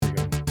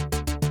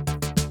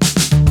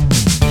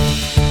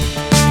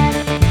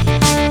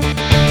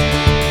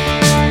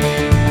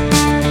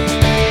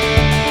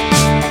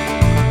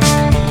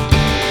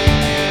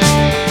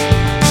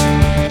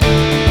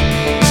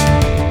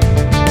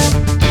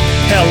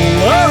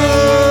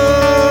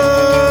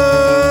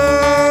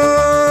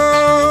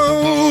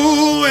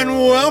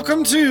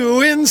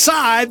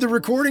inside the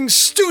recording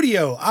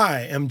studio.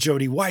 I am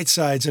Jody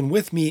Whitesides, and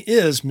with me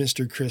is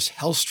Mr. Chris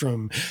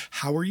Hellstrom.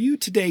 How are you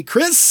today,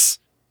 Chris?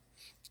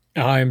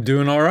 I'm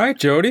doing all right,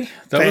 Jody.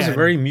 That was a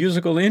very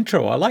musical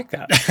intro. I like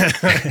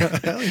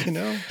that. Well, you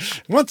know,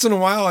 once in a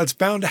while, it's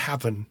bound to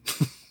happen.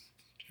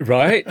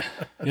 Right?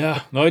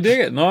 Yeah. No, I dig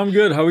it. No, I'm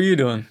good. How are you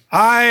doing?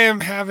 I am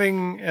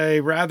having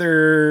a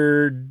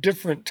rather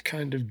different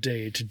kind of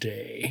day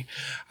today.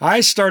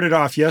 I started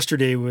off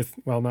yesterday with,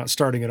 well, not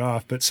starting it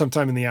off, but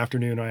sometime in the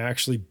afternoon, I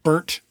actually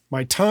burnt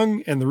my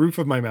tongue and the roof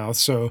of my mouth.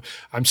 So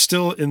I'm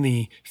still in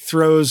the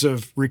throes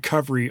of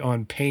recovery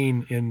on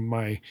pain in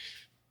my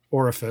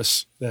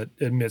orifice that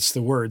emits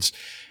the words.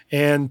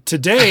 And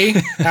today,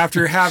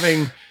 after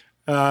having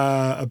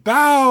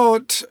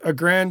about a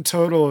grand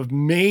total of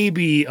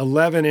maybe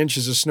 11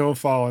 inches of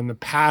snowfall in the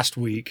past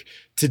week,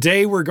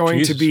 today we're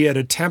going to be at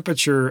a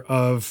temperature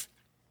of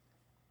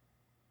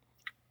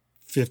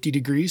 50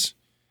 degrees.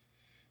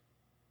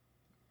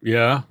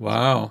 Yeah,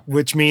 wow.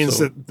 Which means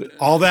that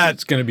all that...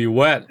 It's going to be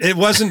wet. It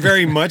wasn't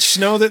very much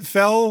snow that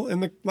fell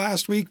in the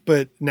last week,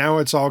 but now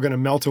it's all going to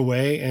melt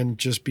away and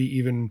just be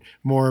even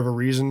more of a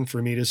reason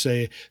for me to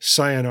say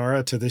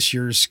sayonara to this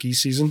year's ski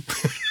season.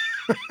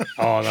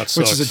 Oh, that sucks.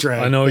 Which is a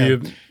drag. I know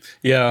you.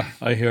 Yeah,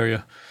 I hear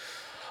you.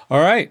 All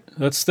right,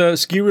 that's the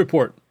ski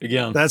report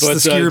again. That's the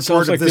ski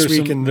report of this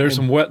week. There's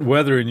some wet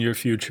weather in your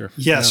future.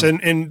 Yes, yeah.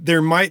 and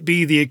there might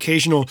be the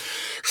occasional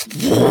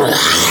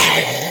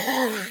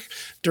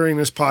during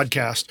this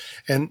podcast.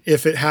 And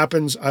if it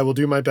happens, I will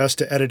do my best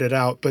to edit it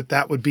out. But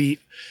that would be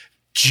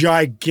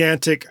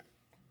gigantic,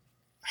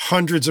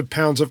 hundreds of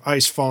pounds of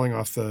ice falling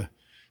off the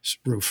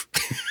roof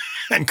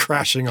and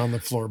crashing on the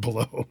floor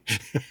below.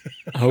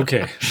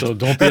 Okay, so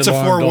don't be That's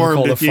alarmed. A forewarned.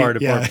 Don't call the fire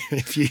department. Yeah,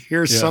 if you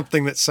hear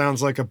something that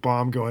sounds like a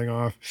bomb going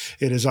off,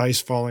 it is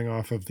ice falling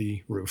off of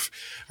the roof.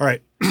 All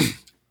right.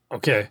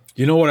 Okay.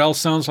 You know what else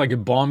sounds like a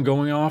bomb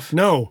going off?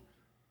 No.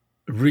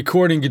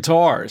 Recording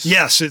guitars.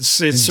 Yes, it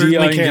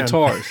certainly can.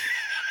 Guitars.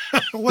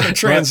 What a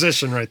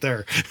transition right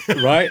there.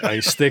 Right? I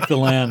stick the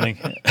landing.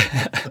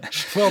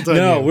 Well done.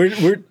 No,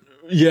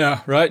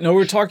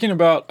 we're talking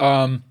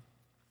about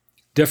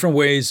different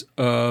ways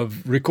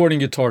of recording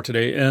guitar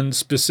today, and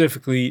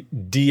specifically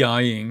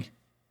DIing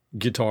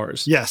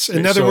guitars. Yes.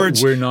 In other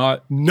words, we're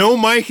not no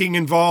miking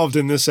involved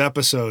in this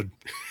episode.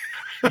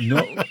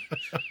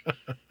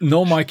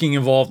 No miking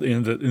involved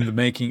in the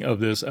making of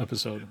this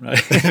episode,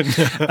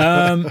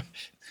 right?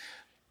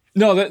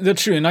 No,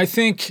 that's true. And I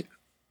think,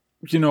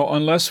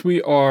 unless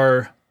we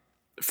are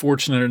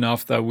fortunate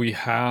enough that we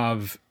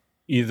have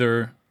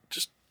either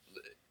just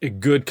a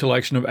good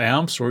collection of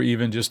amps or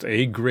even just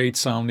a great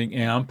sounding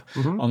amp,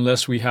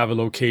 unless we have a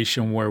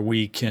location where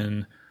we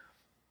can,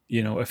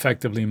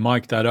 effectively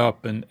mic that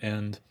up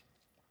and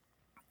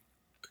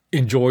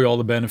enjoy all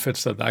the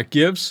benefits that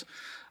gives.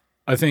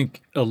 I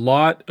think a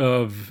lot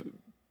of,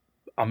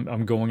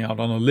 I'm going out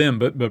on a limb,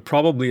 but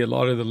probably a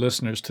lot of the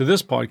listeners to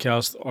this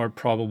podcast are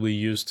probably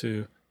used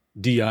to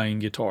DIing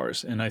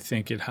guitars. And I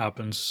think it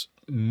happens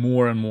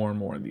more and more and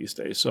more these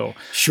days. So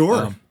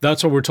sure,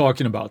 that's what we're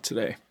talking about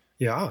today.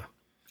 Yeah.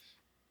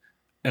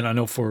 And I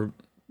know for,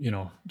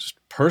 just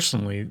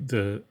personally,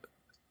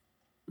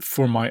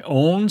 for my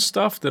own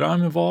stuff that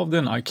I'm involved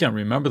in, I can't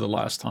remember the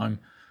last time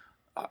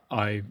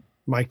I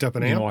mic'd up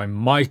an amp? I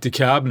mic'd a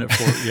cabinet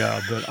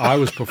that I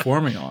was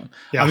performing on.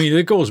 Yeah. I mean,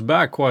 it goes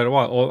back quite a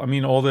while.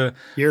 All the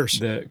years,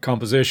 the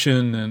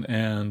composition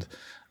and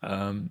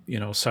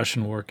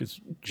session work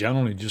is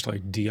generally just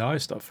like DI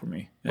stuff for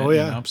me.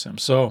 Amp sim.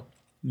 So,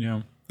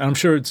 and I'm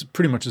sure it's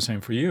pretty much the same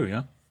for you.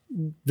 Yeah.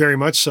 Very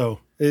much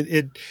so.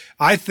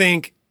 I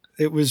think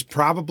it was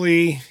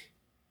probably,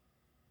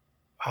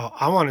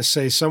 I want to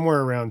say somewhere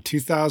around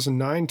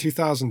 2009,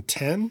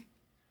 2010.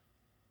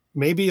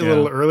 Maybe a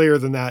little earlier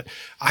than that.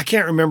 I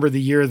can't remember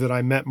the year that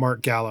I met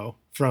Mark Gallo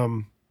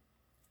from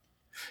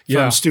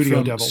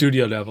Studio Devil.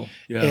 Studio Devil,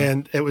 yeah.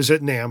 And it was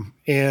at NAMM,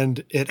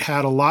 and it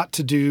had a lot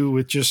to do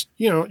with just,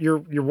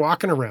 you're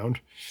walking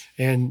around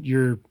and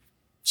you're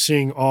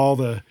seeing all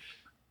the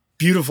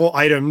beautiful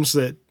items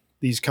that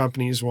these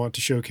companies want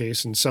to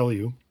showcase and sell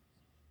you.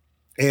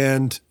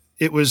 And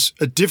it was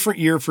a different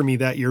year for me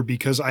that year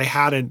because I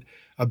had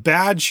a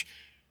badge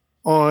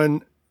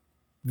on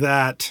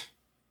that.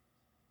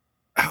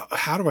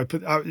 How do I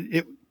put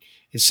it?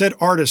 It said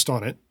artist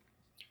on it,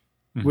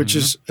 which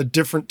is a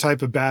different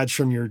type of badge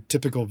from your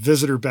typical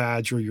visitor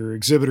badge or your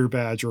exhibitor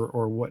badge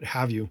or what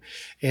have you.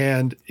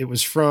 And it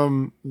was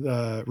from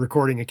the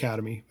Recording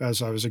Academy,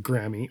 as I was a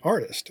Grammy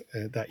artist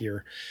that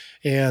year.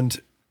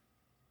 And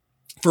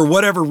for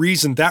whatever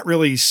reason, that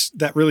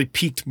really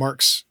piqued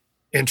Mark's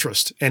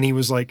interest. And he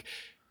was like,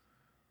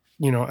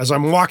 as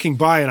I'm walking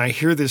by and I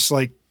hear this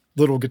like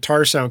little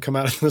guitar sound come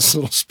out of this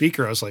little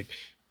speaker, I was like,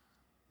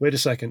 wait a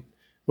second.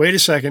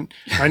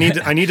 I need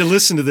to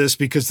listen to this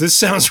because this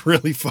sounds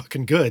really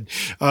fucking good.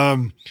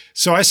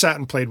 So I sat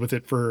and played with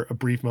it for a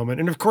brief moment.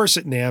 And of course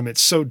at NAMM,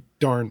 it's so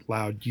darn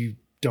loud. You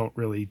don't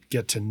really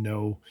get to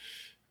know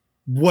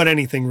what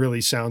anything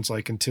really sounds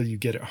like until you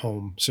get it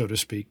home, so to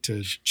speak,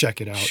 to check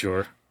it out.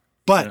 Sure.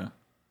 But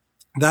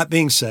That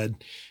being said,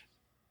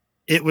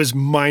 it was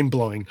mind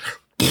blowing.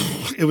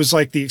 It was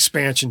like the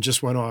expansion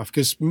just went off,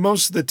 because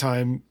most of the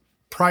time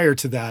prior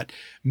to that,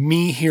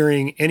 me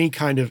hearing any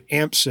kind of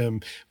amp sim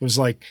was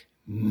like,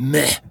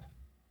 meh,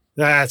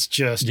 that's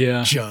just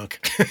junk.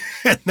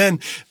 And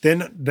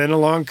then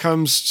along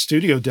comes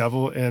Studio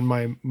Devil, and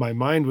my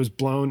mind was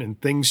blown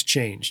and things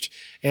changed.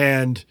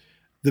 And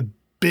the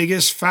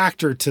biggest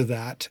factor to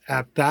that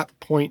at that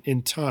point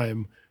in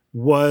time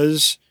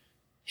was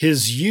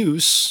his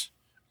use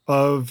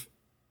of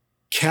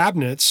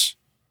cabinets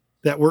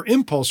that were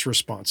impulse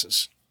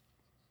responses.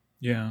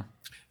 Yeah.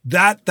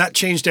 That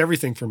changed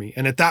everything for me.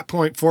 And at that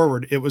point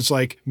forward, it was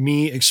like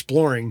me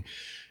exploring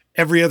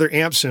every other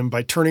amp sim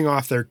by turning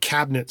off their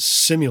cabinet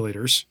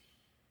simulators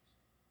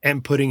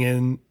and putting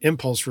in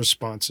impulse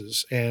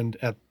responses. And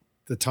at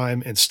the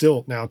time, and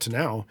still now to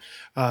now,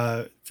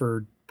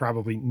 for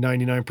probably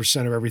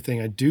 99% of everything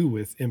I do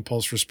with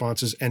impulse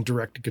responses and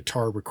direct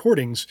guitar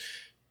recordings,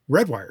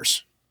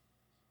 Redwires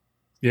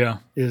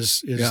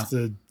is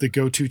the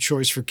go-to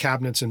choice for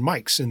cabinets and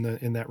mics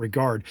in that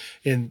regard,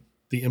 in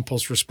the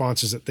impulse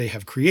responses that they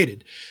have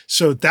created.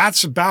 So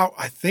that's about,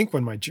 I think,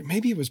 when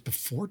maybe it was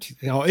before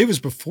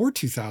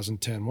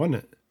 2010, wasn't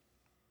it?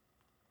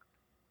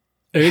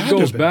 It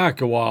goes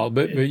back a while,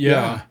 but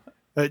yeah.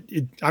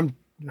 I'm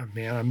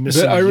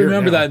missing. But I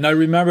remember that, and I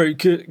remember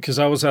because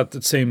I was at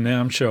the same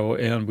NAMM show,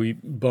 and we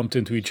bumped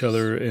into each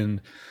other,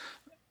 and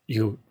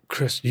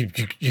Chris, you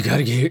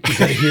gotta hear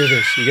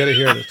this. You gotta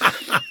hear this.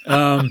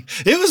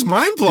 It was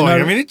mind blowing.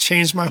 I mean, it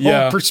changed my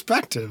whole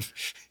perspective.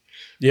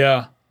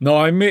 Yeah. No,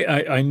 I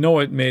know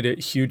it made a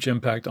huge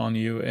impact on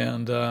you,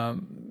 and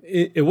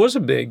it was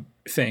a big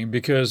thing,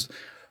 because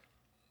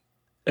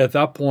at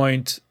that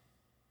point,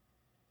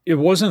 it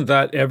wasn't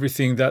that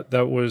everything that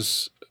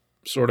was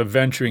sort of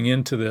venturing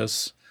into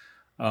this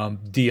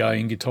DI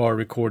and guitar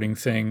recording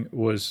thing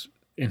was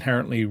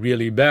inherently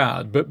really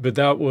bad, but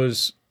that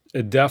was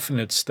a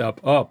definite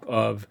step up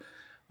of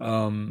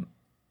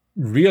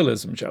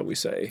realism, shall we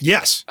say?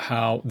 Yes.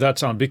 How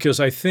that's on,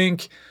 because I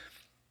think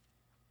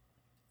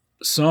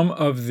some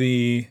of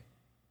the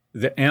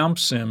amp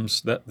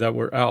sims that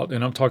were out,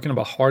 and I'm talking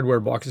about hardware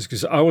boxes,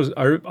 because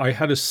I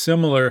had a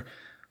similar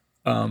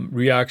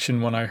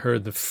reaction when I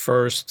heard the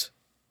first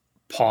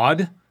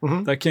pod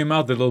that came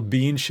out, the little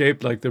bean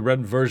shaped, like the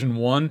Red version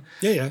 1.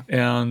 Yeah.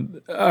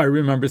 And I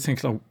remember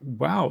thinking, like,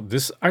 wow,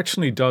 this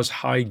actually does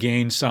high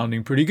gain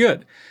sounding pretty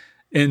good.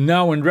 And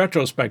now in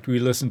retrospect, we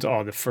listen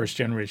to the first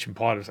generation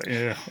pod. It's like,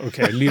 yeah,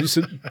 okay, it leaves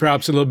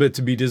perhaps a little bit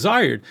to be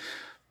desired.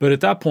 But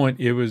at that point,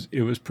 it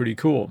was pretty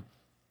cool.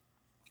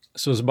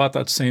 So it's about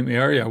that same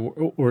area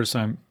or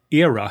same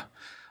era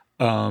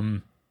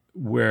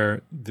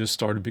where this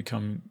started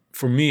becoming,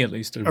 for me at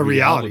least, a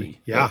reality.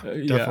 Yeah,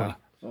 definitely.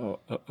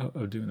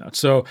 Of doing that.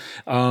 So,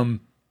 so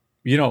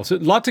a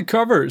lot to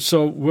cover.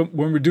 So when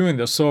we're doing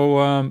this,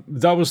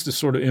 that was the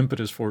sort of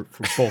impetus for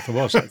both of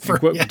us, I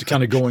think,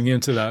 kind of going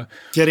into that.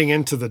 Getting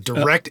into the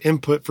direct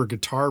input for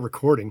guitar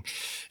recording.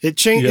 It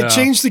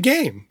changed the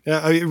game.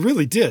 It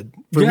really did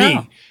for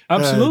me.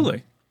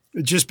 Absolutely.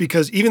 Just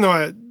because even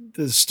though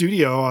the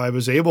studio, I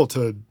was able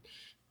to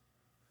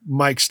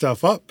mic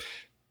stuff up,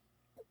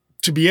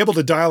 to be able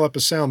to dial up a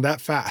sound that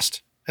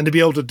fast and to be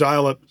able to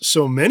dial up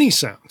so many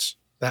sounds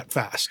that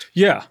fast.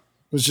 Yeah.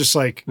 It was just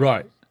like,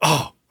 right.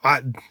 Oh,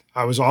 I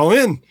was all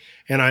in,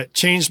 and I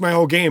changed my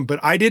whole game, but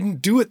I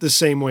didn't do it the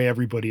same way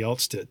everybody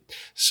else did.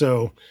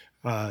 So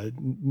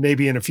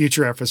maybe in a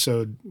future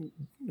episode,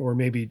 or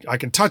maybe I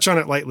can touch on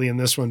it lightly in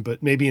this one,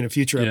 but maybe in a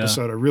future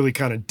episode, I really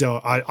kind of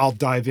I'll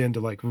dive into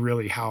like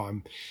really how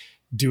I'm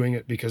doing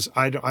it, because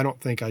I don't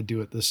think I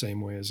do it the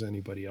same way as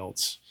anybody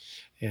else.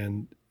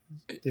 And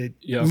it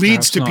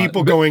leads to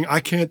people going, I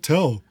can't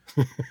tell.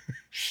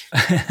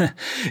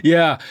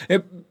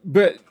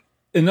 But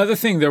another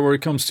thing there where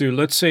it comes to,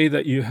 let's say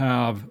that you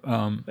have,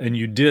 and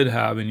you did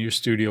have in your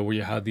studio where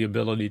you had the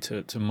ability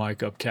to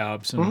mic up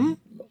cabs and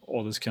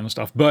all this kind of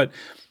stuff. But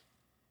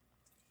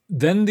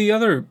then the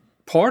other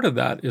part of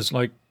that is,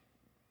 like,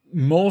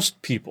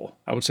 most people,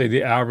 I would say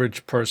the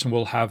average person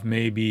will have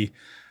maybe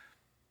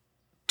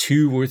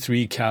 2 or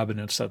 3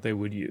 cabinets that they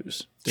would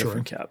use,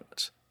 different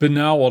cabinets. But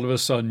now all of a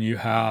sudden you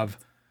have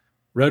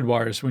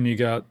Redwires when you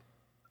got,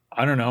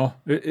 I don't know,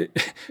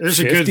 there's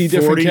 50 a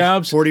good 40,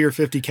 cabs. 40 or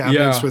 50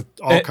 cabinets with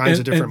all kinds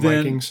of different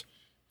micings.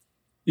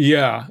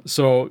 Yeah.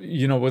 So,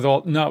 with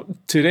all, now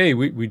today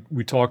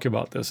we talk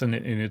about this and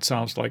it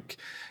sounds like,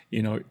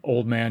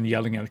 old man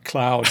yelling at a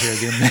cloud here,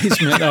 the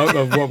amazement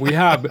of what we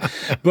have.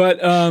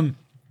 But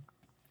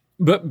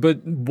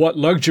what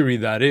luxury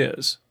that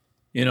is,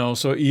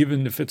 so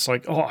even if it's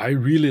like, I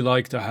really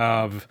like to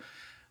have,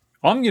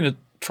 I'm going to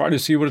try to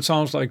see what it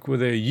sounds like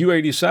with a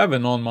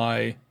U87 on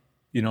my,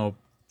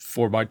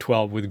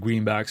 4x12 with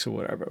greenbacks or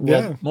whatever.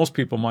 Well, most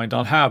people might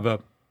not have a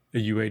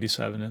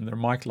U87 in their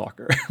mic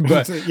locker,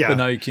 but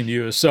now you can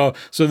use. So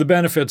the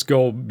benefits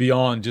go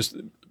beyond just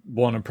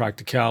one of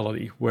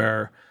practicality,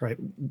 where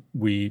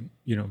we,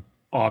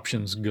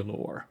 options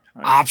galore.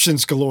 Right?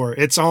 Options galore.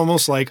 It's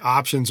almost like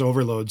options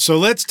overload. So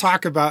let's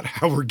talk about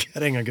how we're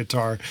getting a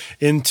guitar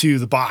into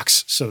the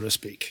box, so to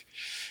speak.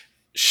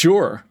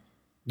 Sure.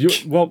 Do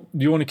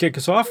you want to kick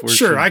us off?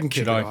 Sure, I can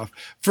kick it off.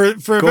 For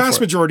a vast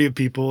majority of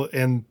people,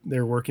 and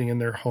they're working in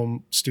their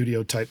home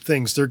studio type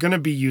things, they're going to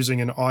be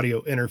using an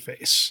audio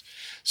interface.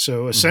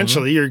 So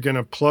essentially, you're going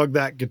to plug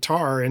that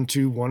guitar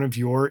into one of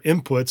your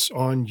inputs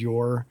on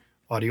your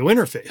audio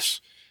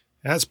interface.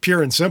 That's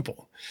pure and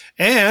simple.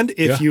 And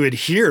if you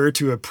adhere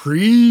to a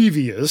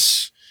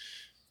previous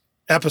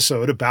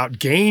episode about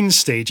gain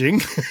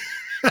staging,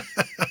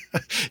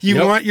 you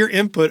want your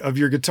input of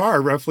your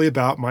guitar roughly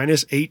about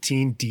minus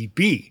 18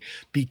 dB,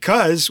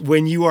 because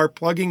when you are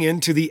plugging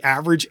into the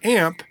average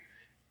amp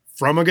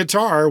from a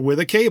guitar with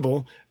a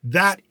cable,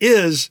 that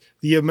is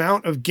the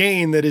amount of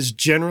gain that is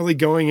generally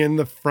going in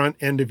the front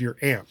end of your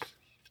amp.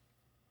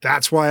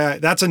 That's why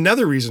that's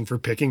another reason for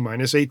picking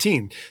minus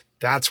 18.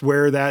 That's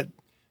where that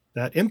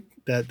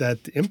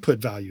input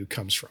value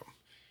comes from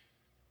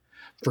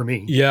for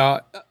me. Yeah,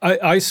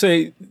 I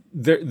say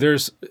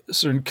there's a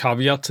certain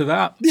caveat to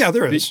that. Yeah,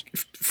 there is.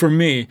 For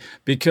me,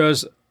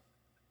 because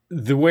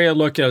the way I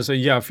look at it is,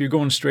 if you're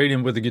going straight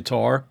in with the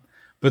guitar,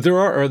 but there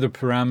are other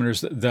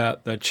parameters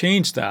that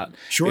change that.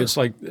 Sure. It's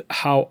like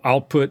how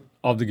output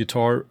of the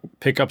guitar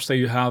pickups that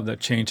you have, that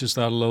changes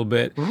that a little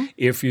bit. Mm-hmm.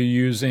 If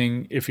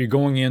you're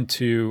going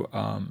into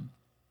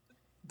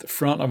the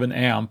front of an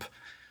amp,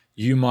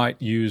 you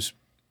might use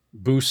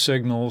boost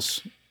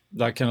signals,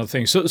 that kind of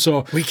thing. So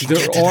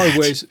there are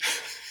ways.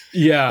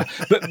 Yeah,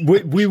 but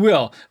we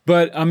will.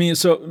 But I mean,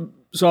 so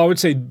I would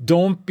say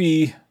don't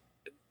be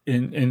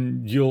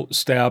and you'll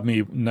stab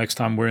me next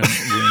time we're in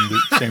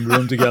the same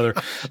room together.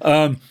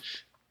 I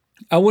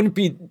wouldn't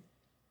be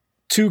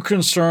too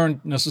concerned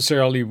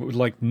necessarily with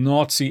like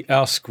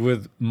Nazi-esque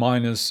with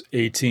minus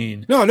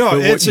 18. No,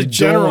 it's a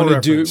general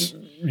reference.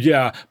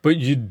 But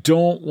you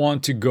don't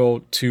want to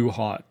go too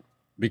hot,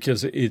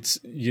 because it's,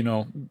 you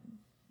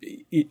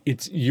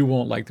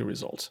won't like the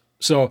results.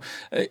 So,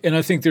 and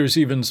I think there's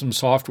even some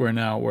software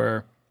now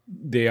where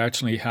they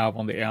actually have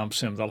on the amp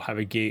sim, they'll have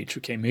a gauge.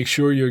 Okay, make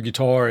sure your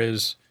guitar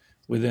is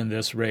within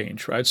this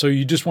range, right? So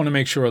you just want to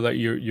make sure that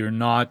you're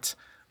not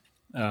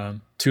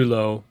too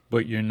low,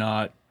 but you're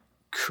not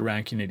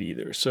cranking it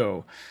either.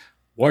 So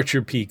watch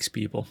your peaks,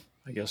 people.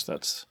 I guess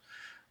that's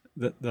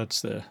the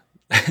that's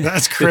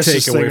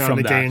Chris's the takeaway thing from on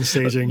the that. gain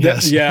staging.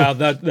 Yes.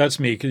 That's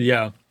me.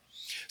 Yeah.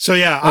 So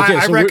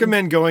I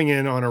recommend going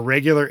in on a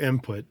regular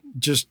input,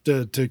 just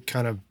to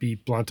kind of be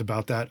blunt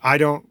about that. I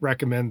don't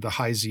recommend the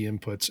high Z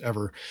inputs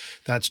ever.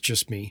 That's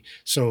just me.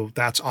 So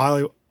that's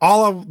all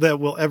that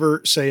we'll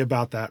ever say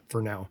about that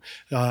for now.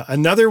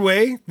 Another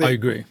way that I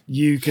agree.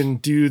 You can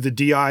do the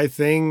DI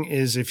thing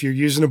is, if you're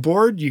using a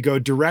board, you go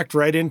direct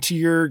right into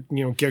your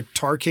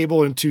guitar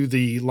cable into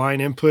the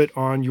line input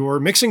on your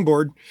mixing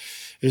board.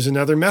 Is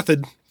another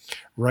method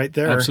right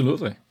there.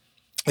 Absolutely.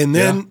 And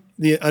then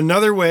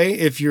another way,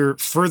 if you're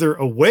further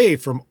away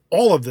from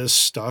all of this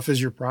stuff,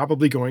 is you're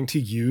probably going to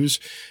use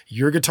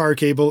your guitar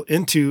cable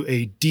into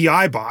a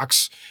DI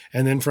box.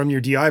 And then from your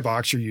DI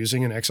box, you're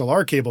using an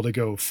XLR cable to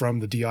go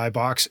from the DI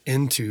box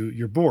into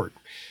your board.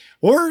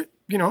 Or,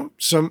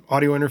 some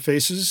audio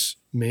interfaces,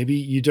 maybe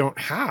you don't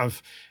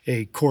have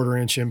a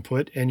 1/4 inch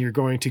input and you're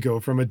going to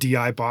go from a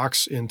DI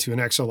box into an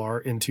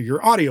XLR into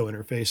your audio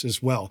interface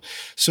as well.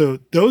 So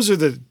those are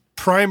the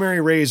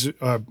primary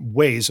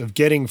ways of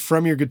getting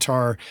from your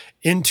guitar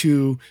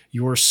into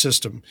your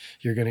system.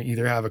 You're going to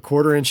either have a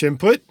 1/4 inch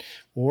input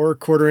or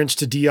 1/4 inch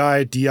to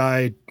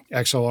DI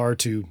XLR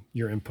to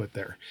your input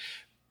there.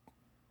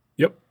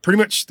 Yep. Pretty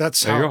much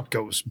that's how it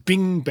goes.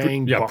 Bing,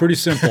 bang, yeah, bong. Pretty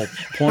simple.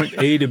 Point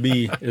A to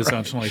B,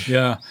 essentially.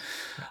 Yeah.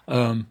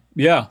 And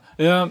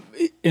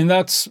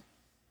that's,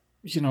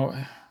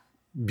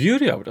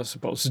 beauty of it, I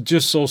suppose. It's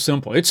just so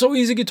simple. It's so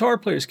easy. Guitar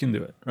players can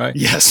do it, right?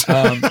 Yes.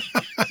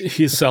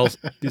 He says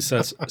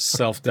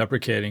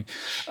self-deprecating.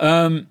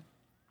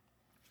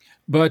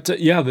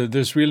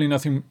 There's really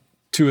nothing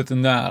to it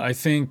than that. I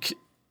think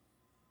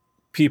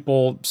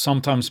people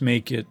sometimes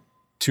make it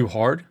too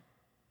hard.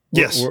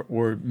 Yes.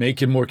 Or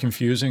make it more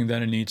confusing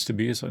than it needs to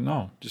be. It's like,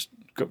 no, just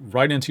go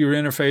right into your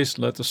interface.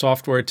 Let the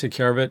software take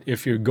care of it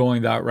if you're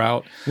going that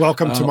route.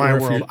 Welcome to my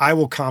world. I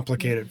will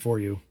complicate it for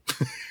you.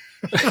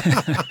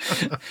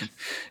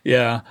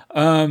 Yeah.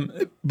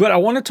 But I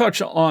want to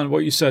touch on what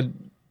you said.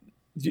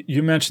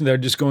 You mentioned there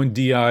just going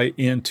DI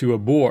into a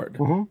board.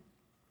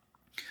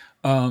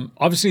 Mm-hmm.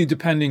 Obviously,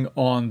 depending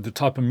on the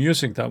type of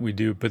music that we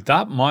do, but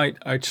that might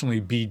actually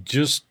be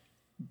just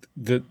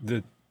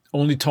the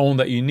only tone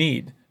that you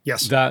need.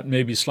 Yes. That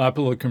maybe slap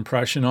a little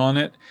compression on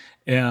it.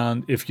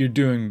 And if you're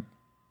doing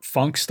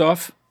funk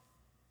stuff,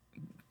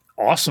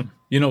 awesome.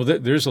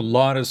 There's a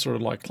lot of sort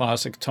of like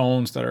classic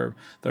tones that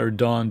are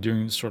done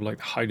during sort of like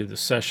the height of the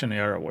session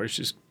era, where it's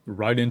just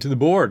right into the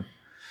board.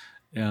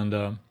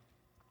 And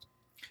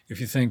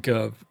if you think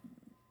of,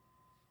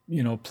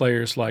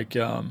 players like,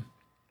 oh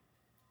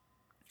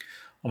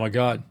my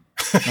God,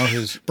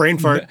 brain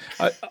fart.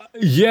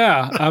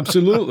 Yeah,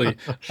 absolutely.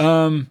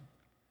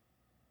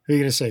 Who are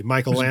you going to say?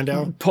 Michael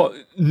Landau?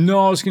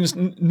 No, I was going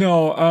to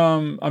no.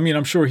 I mean,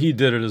 I'm sure he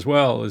did it as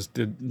well as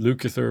did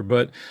Lukather,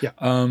 but Yeah.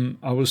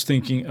 I was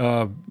thinking,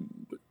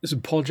 is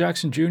it Paul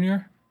Jackson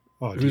Jr.?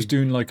 Oh, Who's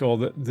doing like all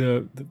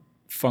the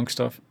funk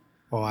stuff?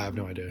 Oh, I have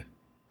no idea.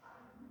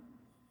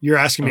 You're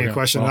asking me a Okay,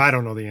 question well. I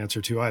don't know the answer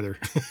to either.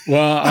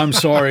 Well, I'm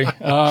sorry,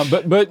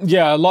 but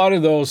yeah, a lot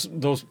of those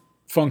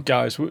funk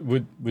guys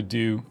would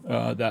do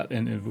that,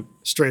 and it would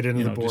Straight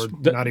into the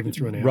board, not even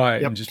through an amp.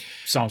 right? Yep. And just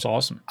sounds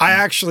awesome. I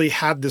actually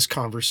had this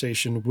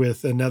conversation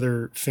with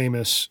another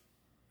famous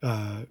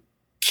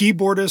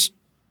keyboardist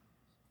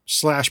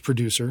 /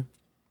 producer,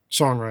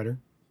 songwriter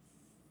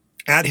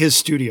at his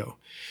studio,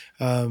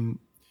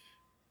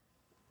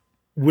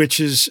 which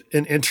is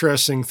an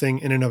interesting thing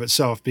in and of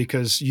itself,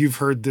 because you've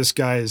heard this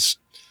guy's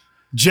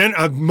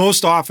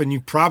most often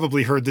you've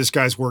probably heard this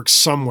guy's work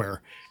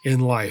somewhere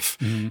in life.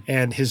 Mm-hmm.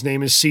 And his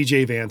name is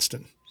CJ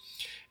Vanston.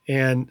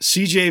 And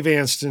CJ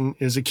Vanston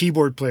is a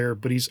keyboard player,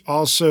 but he's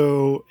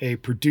also a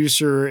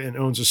producer and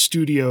owns a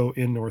studio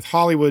in North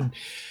Hollywood.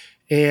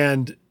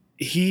 And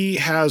he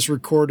has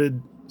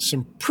recorded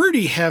some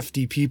pretty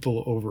hefty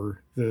people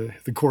over the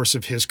course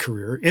of his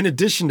career. In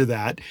addition to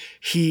that,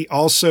 he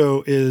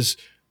also is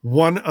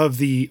one of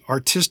the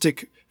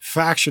artistic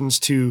factions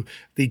to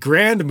the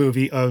grand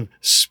movie of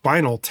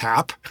Spinal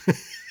Tap.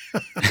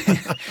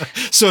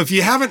 So if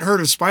you haven't heard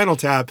of Spinal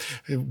Tap,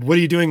 what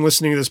are you doing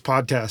listening to this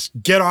podcast?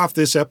 Get off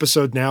this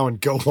episode now and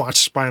go watch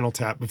Spinal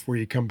Tap before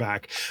you come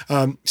back.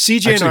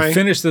 CJ and I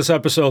finish this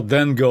episode,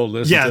 then go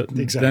listen. Yeah,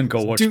 to, exactly. Then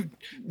go watch.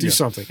 Do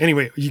something.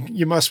 Anyway,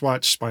 you must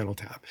watch Spinal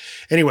Tap.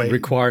 Anyway,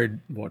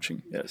 Required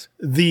watching. Yes.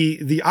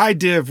 The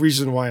idea of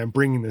reason why I'm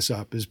bringing this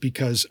up is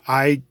because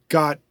I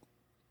got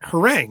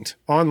harangued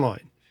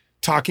online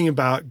talking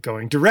about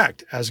going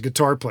direct as a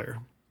guitar player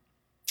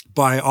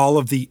by all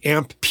of the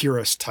amp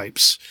purist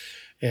types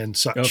and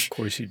such. Of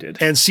course you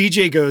did. And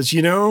CJ goes,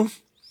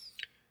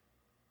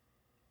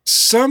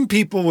 some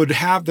people would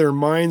have their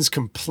minds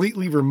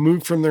completely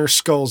removed from their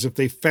skulls if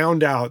they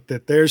found out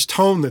that there's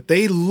tone that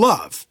they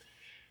love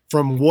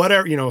from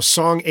whatever,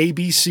 song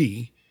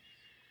ABC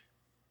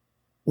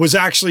was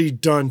actually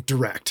done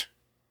direct.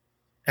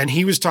 And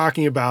he was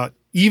talking about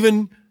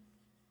even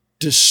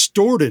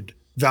distorted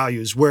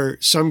values where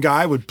some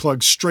guy would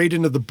plug straight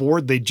into the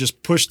board. They'd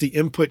just push the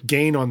input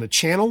gain on the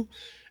channel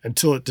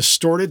until it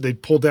distorted.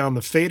 They'd pull down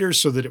the fader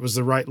so that it was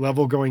the right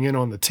level going in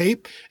on the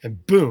tape.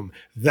 And boom,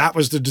 that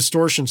was the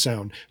distortion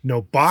sound.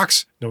 No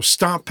box, no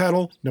stomp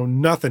pedal, no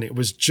nothing. It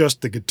was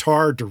just the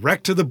guitar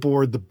direct to the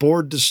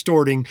board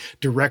distorting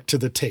direct to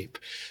the tape.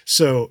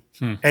 So,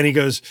 and he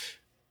goes,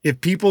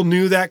 if people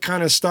knew that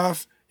kind of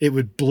stuff, it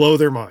would blow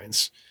their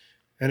minds.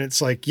 And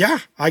it's like, yeah,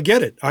 I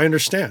get it. I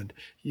understand.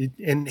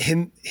 And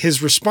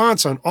his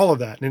response on all of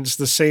that, and it's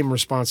the same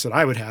response that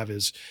I would have,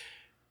 is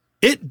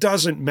it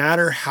doesn't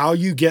matter how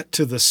you get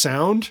to the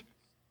sound.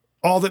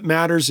 All that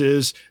matters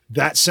is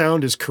that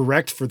sound is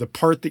correct for the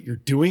part that you're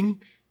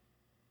doing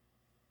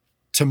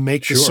to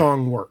make the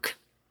song work.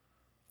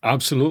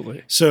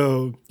 Absolutely.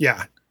 So,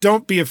 yeah,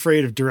 don't be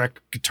afraid of direct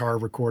guitar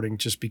recording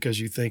just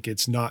because you think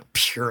it's not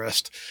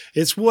purist.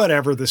 It's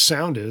whatever the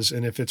sound is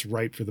and if it's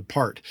right for the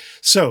part.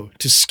 So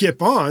to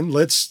skip on,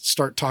 let's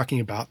start talking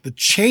about the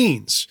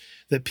chains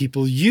that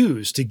people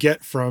use to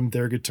get from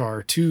their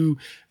guitar to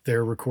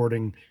their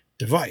recording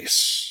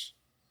device.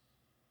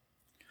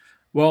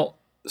 Well,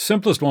 the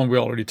simplest one we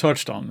already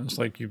touched on is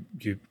like you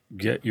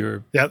get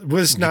your it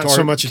was not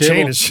so much a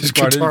chain, it's just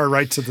guitar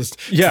right to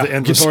the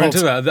end guitar result. into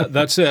that.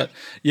 That's it.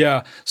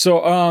 Yeah.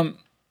 So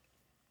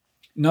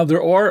now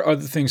there are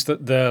other things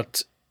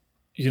that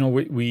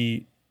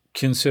we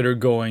consider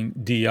going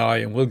DI,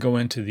 and we'll go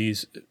into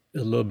these a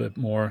little bit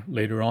more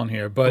later on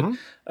here. But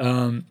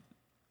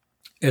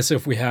as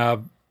if we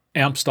have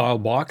amp style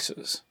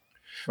boxes.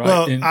 Right?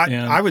 Well,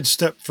 I would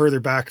step further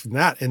back from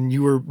that. And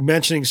you were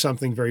mentioning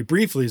something very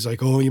briefly. It's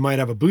like, you might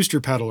have a booster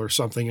pedal or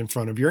something in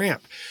front of your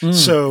amp.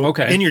 So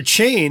in your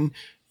chain,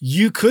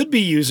 you could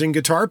be using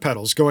guitar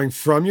pedals going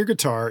from your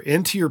guitar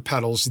into your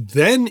pedals,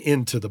 then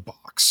into the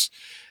box,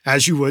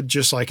 as you would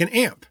just like an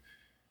amp,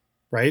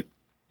 right?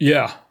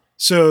 Yeah.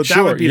 So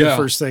that would be the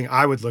first thing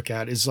I would look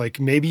at, is like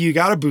maybe you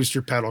got a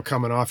booster pedal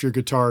coming off your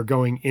guitar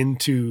going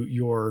into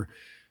your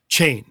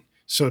chain,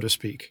 so to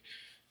speak.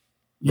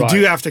 You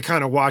do have to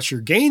kind of watch your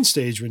gain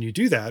stage when you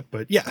do that,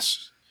 but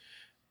yes.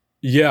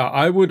 Yeah,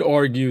 I would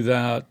argue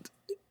that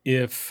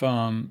if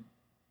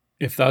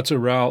that's a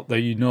route that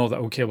that,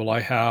 okay, well,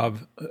 I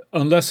have,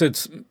 unless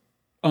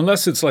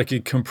it's like a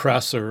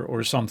compressor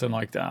or something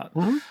like that.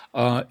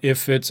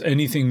 If it's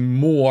anything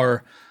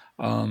more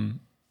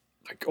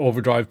like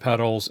overdrive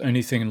pedals,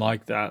 anything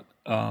like that,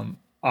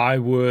 I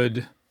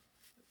would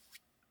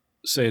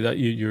say that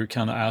you're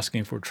kind of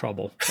asking for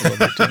trouble a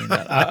little bit doing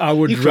that. I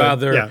would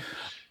rather...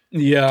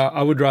 Yeah,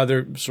 I would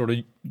rather sort of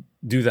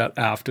do that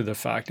after the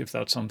fact if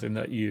that's something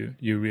that you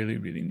really,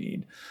 really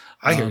need.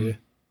 I hear you.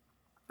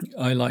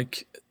 I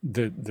like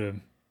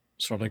the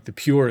sort of like the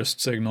purest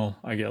signal,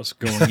 I guess,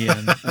 going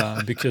in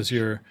because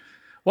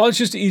it's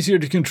just easier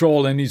to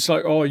control. And it's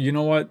like, oh, you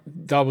know what?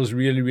 That was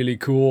really, really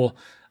cool.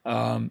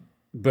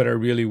 but I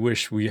really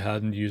wish we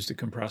hadn't used the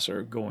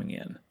compressor going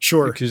in.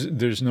 Sure. Because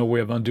there's no way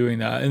of undoing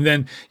that. And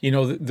then,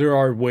 there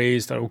are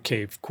ways that,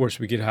 okay, of course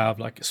we could have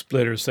like a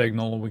splitter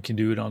signal and we can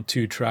do it on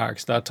 2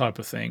 tracks, that type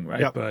of thing,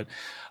 right? Yep. But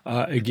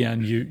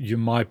again, you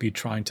might be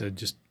trying to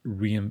just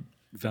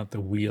reinvent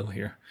the wheel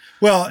here.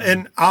 Well,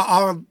 and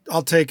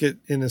I'll take it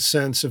in a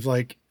sense of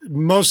like,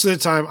 most of the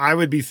time I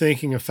would be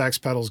thinking effects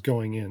pedals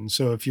going in.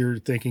 So if you're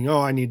thinking, oh,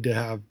 I need to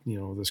have,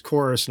 this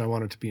chorus and I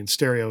want it to be in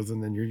stereo,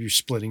 then you're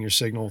splitting your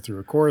signal through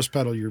a chorus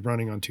pedal. You're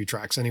running on 2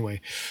 tracks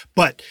anyway.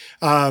 But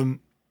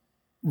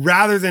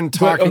rather than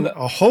talking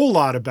a whole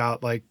lot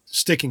about like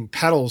sticking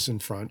pedals in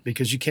front,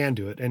 because you can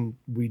do it. And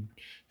we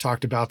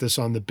talked about this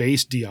on the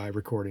bass DI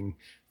recording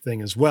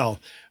thing as well.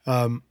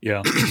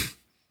 Yeah.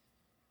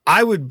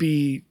 I would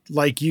be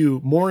like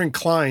you, more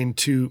inclined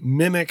to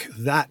mimic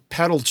that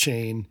pedal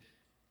chain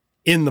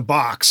in the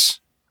box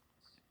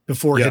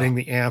before hitting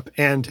the amp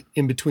and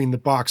in between the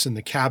box and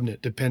the cabinet,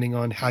 depending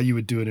on how you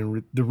would do it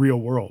in the real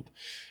world.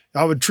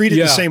 I would treat it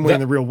the same way in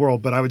the real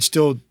world, but I would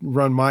still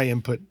run my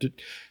input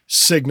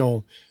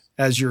signal,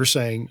 as you're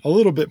saying, a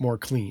little bit more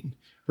clean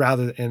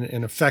rather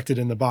and affect it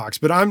in the box.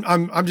 But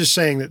I'm just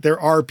saying that there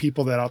are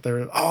people that out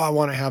there, I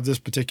want to have this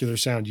particular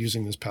sound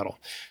using this pedal.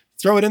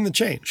 Throw it in the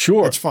chain.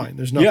 Sure. It's fine.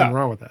 There's nothing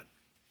wrong with that.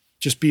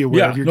 Just be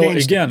aware of your gain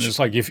again, stage. it's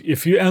like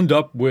if you end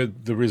up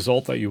with the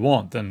result that you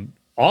want, then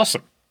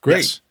awesome,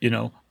 great,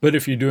 But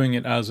if you're doing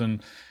it as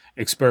an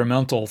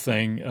experimental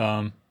thing,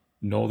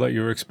 know that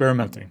you're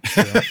experimenting.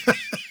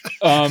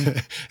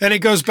 And it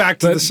goes back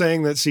to the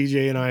saying that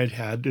CJ and I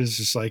had is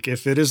just like,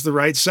 if it is the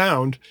right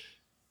sound,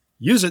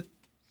 use it.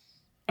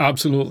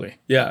 Absolutely,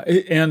 yeah.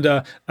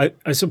 And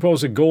I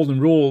suppose a golden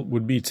rule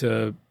would be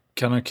to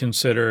kind of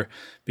consider,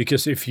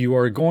 because if you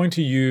are going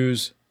to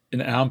use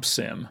an amp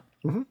sim,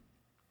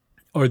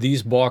 are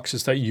these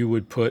boxes that you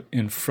would put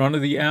in front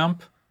of the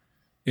amp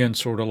in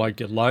sort of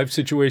like a live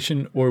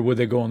situation, or would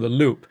they go on the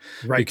loop?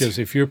 Right. Because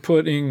if you're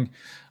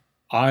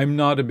I'm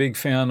not a big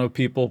fan of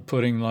people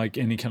putting like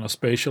any kind of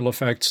spatial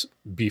effects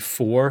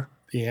before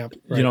the amp,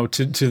 right.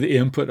 To the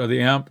input of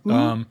the amp.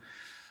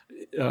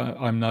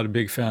 I'm not a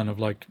big fan of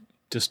like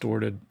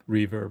distorted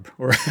reverb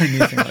or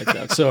anything like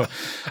that. So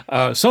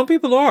some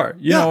people are,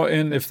 you know,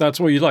 and if that's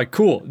what you like,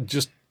 cool.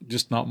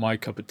 Just not my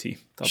cup of tea.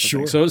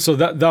 Sure. So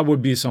that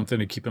would be something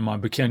to keep in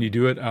mind. But can you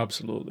do it?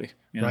 Absolutely.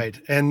 Right.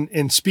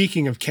 And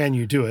speaking of can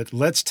you do it,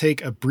 let's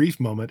take a brief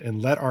moment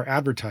and let our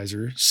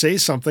advertiser say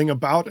something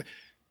about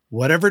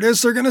whatever it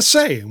is they're going to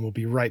say, and we'll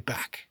be right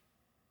back.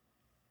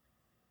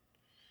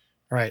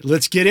 All right,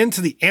 let's get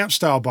into the amp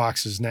style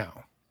boxes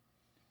now.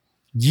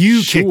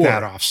 You kick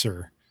that off,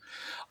 sir.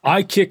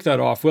 I kick that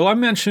off. Well, I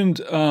mentioned,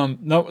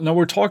 now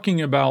we're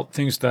talking about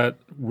things that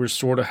we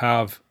sort of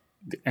have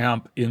the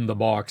amp in the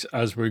box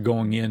as we're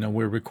going in and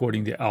we're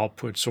recording the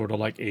output, sort of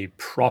like a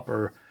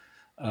proper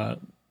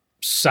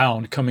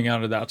sound coming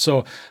out of that.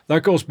 So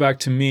that goes back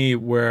to me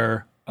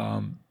where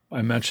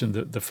I mentioned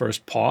the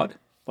first pod,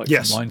 like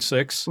from line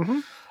 6.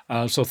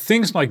 So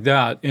things like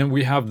that, and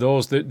we have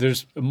those.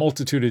 There's a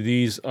multitude of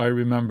these. I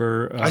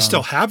remember. I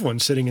still have one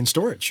sitting in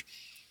storage.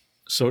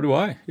 So do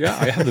I. Yeah,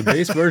 I have the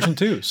bass version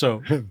too.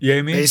 So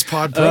yay me. Bass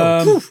Pod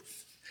Pro.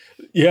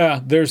 Yeah,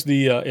 there's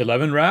the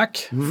 11 rack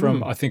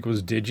from, I think it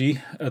was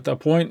Digi at that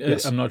point.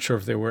 Yes. I'm not sure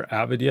if they were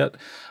Avid yet.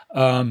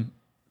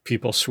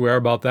 People swear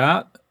about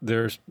that.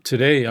 There's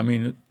today, I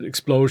mean,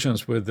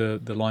 Explosions with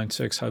the Line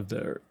 6 have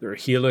their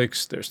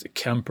Helix. There's the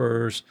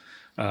Kempers,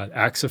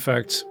 Axe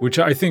Effects, which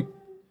I think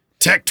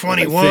Tech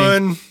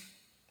 21.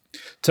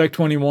 Tech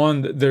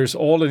 21, there's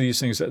all of these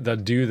things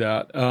that do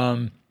that,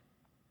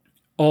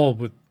 all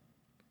with,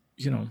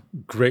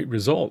 great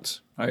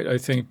results. I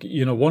think,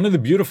 one of the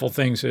beautiful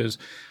things is,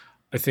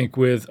 I think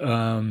with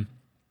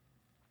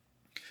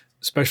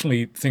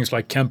especially things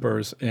like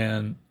Kempers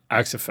and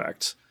Axe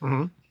Effects,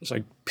 it's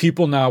like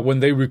people now, when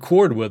they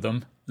record with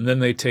them, and then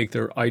they take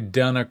their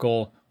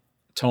identical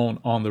tone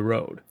on the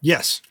road.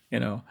 Yes.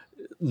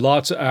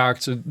 Lots of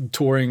acts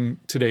touring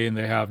today, and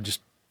they have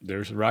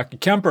there's a rack of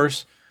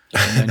Kempers,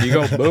 and then you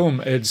go, boom,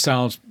 it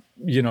sounds,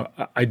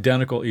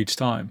 identical each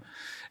time.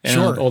 And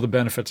all the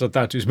benefits that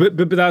does.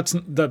 But that's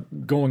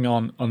going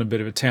on a bit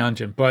of a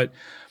tangent. But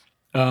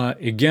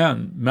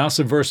again,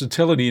 massive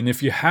versatility. And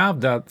if you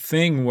have that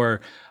thing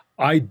where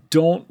I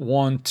don't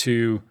want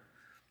to,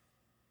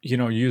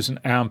 use an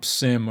amp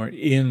sim or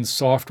in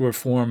software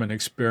form and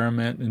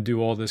experiment and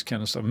do all this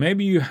kind of stuff.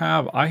 Maybe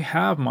I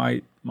have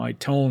my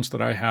tones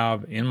that I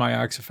have in my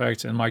Axe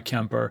Effects and my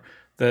Kemper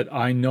that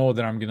I know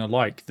that I'm going to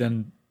like.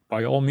 Then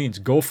by all means,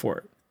 go for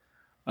it.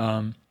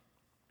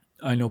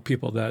 I know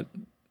people that,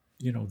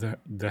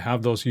 they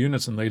have those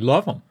units and they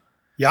love them.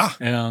 Yeah.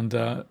 And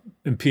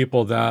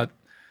people that.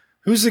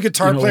 Who's the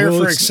guitar player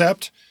for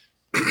Accept?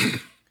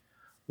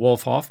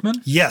 Wolf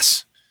Hoffman?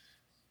 Yes.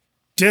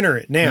 Dinner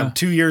at NAMM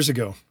 2 years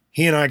ago.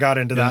 He and I got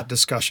into that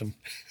discussion.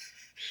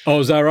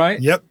 Oh, is that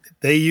right? Yep.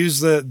 They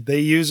use it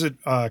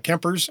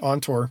Kempers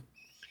on tour.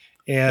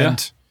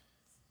 And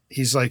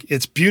he's like,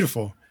 it's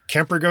beautiful.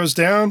 Kemper goes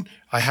down.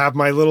 I have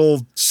my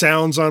little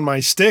sounds on my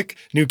stick,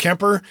 new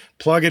Kemper,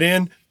 plug it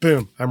in.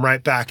 boom, I'm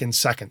right back in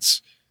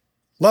seconds.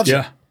 Loves it.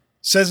 Yeah.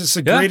 Says it's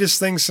the greatest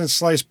thing since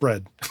sliced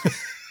bread.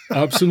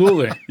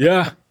 Absolutely.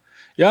 Yeah.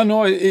 Yeah.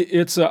 No,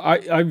 it's,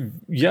 I've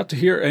yet to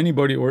hear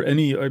anybody or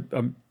any, I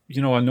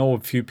know a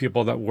few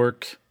people that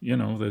work,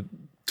 the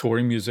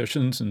touring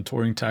musicians and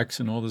touring techs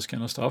and all this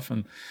kind of stuff.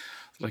 And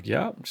like,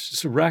 yeah, it's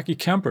just a Racky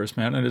Kempers,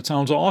 man. And it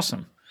sounds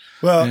awesome.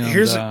 Well,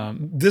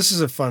 this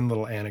is a fun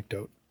little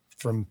anecdote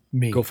from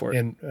me. Go for it.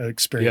 And an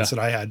experience that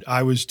I had.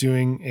 I was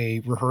doing a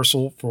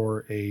rehearsal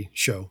for a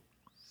show,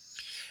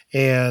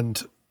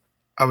 and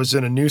I was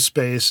in a new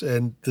space,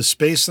 and the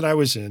space that I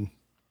was in,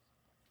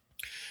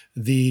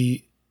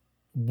 the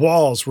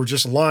walls were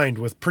just lined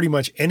with pretty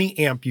much any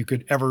amp you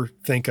could ever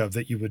think of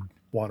that you would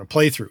want to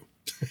play through.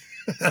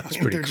 That's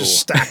pretty they're cool. just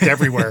stacked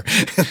everywhere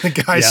in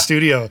the guy's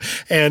studio.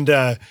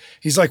 And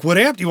he's like, what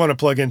amp do you want to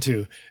plug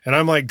into? And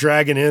I'm like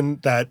dragging in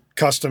that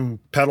custom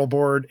pedal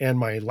board and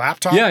my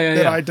laptop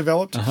that I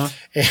developed.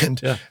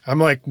 And I'm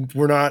like,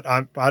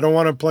 I don't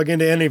want to plug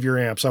into any of your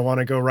amps. I want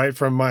to go right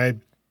from my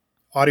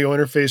audio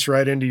interface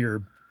right into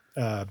your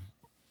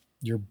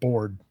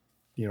board,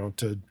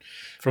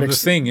 from the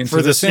thing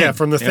into the thing. Yeah,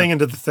 from the thing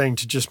into the thing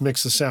to just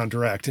mix the sound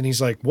direct. And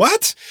he's like,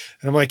 what?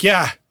 And I'm like,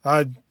 yeah,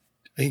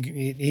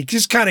 he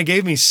just kind of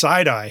gave me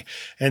side eye,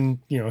 and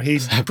he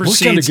proceeds what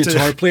kind of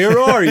guitar player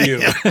are you?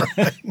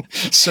 Right.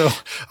 So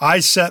I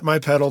set my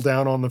pedal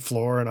down on the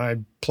floor and I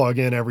plug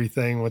in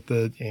everything with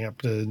the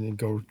amp and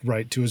go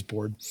right to his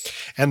board.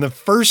 And the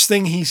first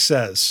thing he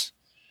says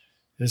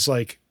is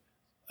like,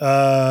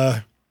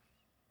 can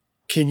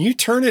you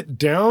turn it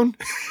down?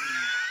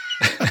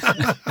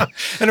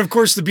 And of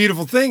course, the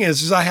beautiful thing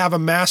is I have a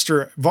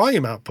master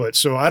volume output,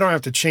 so I don't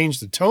have to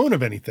change the tone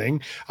of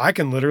anything. I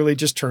can literally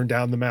just turn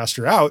down the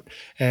master out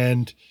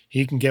and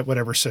he can get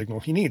whatever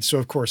signal he needs. So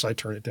of course I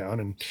turn it down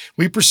and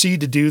we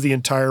proceed to do the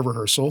entire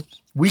rehearsal.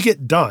 We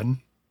get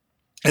done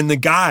and the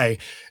guy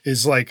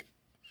is like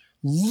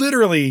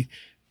literally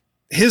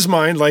his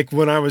mind, like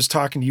when I was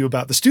talking to you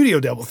about the Studio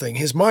Devil thing,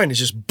 his mind is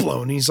just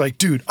blown. He's like,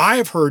 dude, I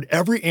have heard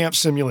every amp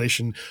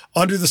simulation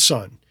under the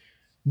sun.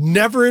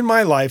 Never in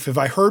my life have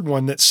I heard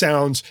one that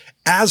sounds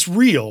as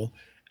real,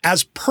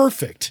 as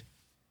perfect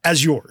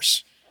as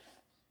yours.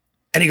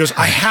 And he goes,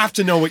 I have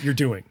to know what you're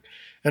doing.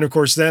 And of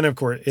course,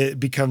 it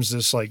becomes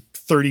this like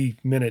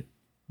 30-minute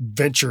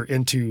venture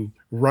into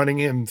running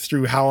him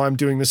through how I'm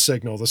doing the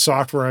signal, the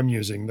software I'm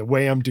using, the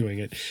way I'm doing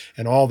it,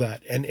 and all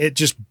that. And it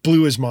just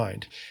blew his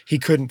mind. He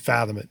couldn't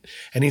fathom it.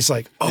 And he's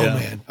like,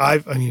 man,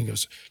 he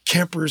goes,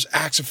 Kempers,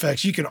 Axe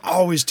Effects, you can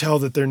always tell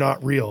that they're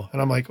not real.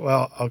 And I'm like,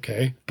 well,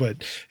 okay.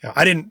 But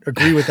I didn't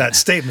agree with that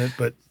statement,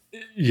 but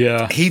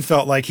he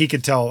felt like he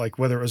could tell, like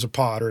whether it was a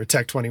Pod or a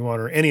Tech 21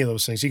 or any of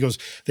those things. He goes,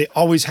 they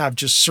always have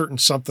just certain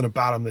something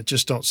about them that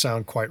just don't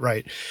sound quite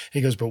right.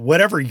 He goes, but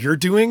whatever you're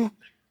doing,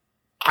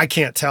 I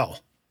can't tell.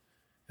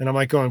 And I'm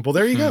like going, well,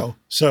 there you go.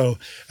 So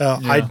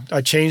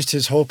I changed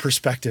his whole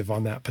perspective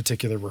on that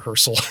particular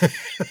rehearsal.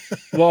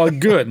 Well,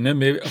 good. And then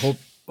maybe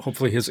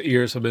hopefully his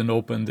ears have been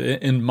opened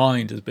and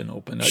mind has been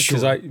opened.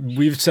 Because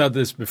we've said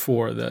this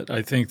before, that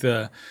I think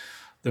the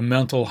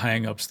mental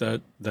hangups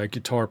that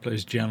guitar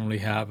players generally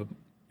have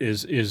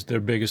is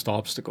their biggest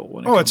obstacle.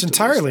 When it's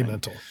entirely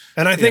mental.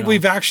 And I think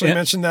we've actually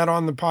mentioned that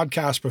on the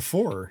podcast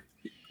before.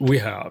 We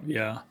have,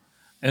 yeah.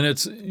 And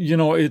it's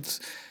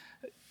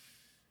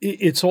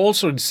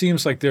also, it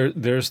seems like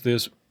there's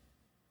this,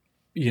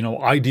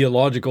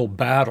 ideological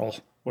battle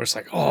where it's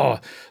like, oh,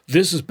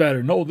 this is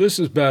better. No, this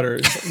is better.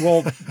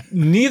 Well,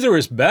 neither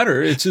is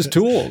better. It's just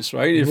tools,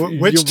 right?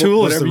 Which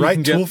tool is the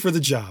right tool for the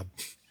job?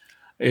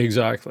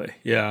 Exactly.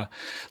 Yeah.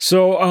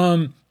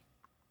 So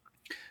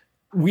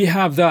we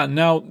have that.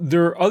 Now,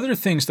 there are other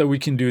things that we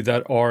can do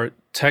that are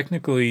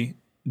technically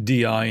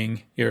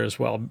DIing here as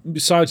well,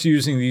 besides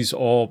using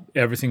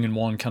everything in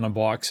one kind of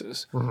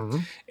boxes. Mm-hmm.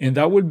 And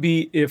that would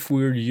be if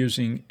we're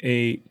using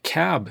a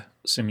cab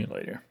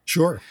simulator.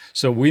 Sure.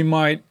 So we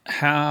might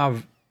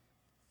have,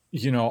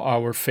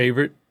 our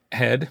favorite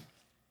head,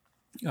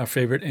 our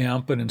favorite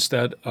amp, but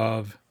instead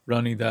of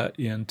running that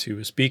into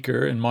a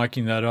speaker and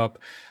miking that up,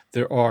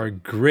 there are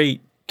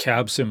great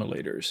cab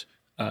simulators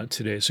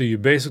today. So you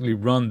basically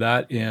run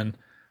that in,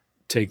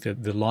 take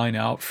the line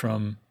out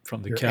from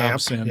the your cab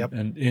amp, sim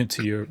and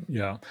into your,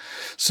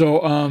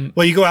 So,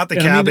 well, you go out the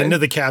cab into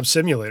the cab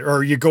simulator,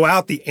 or you go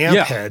out the amp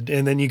head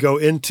and then you go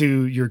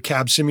into your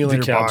cab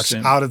simulator box,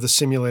 out of the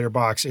simulator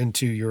box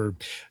into your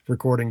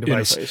recording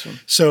device. Interface.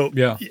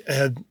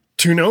 So,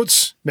 Two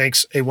Notes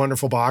makes a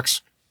wonderful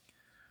box.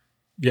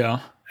 Yeah.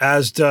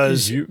 As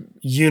does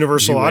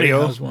Universal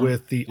Audio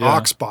with the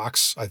aux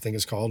box, I think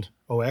it's called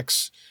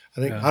OX.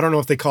 I don't know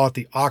if they call it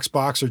the aux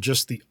box or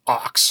just the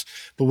aux,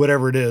 but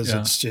whatever it is,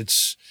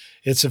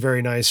 it's a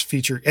very nice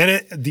feature.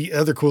 And the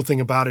other cool thing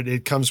about it,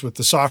 it comes with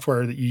the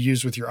software that you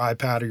use with your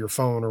iPad or your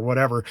phone or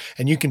whatever,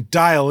 and you can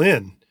dial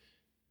in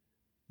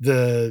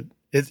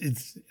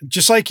it's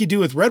just like you do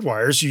with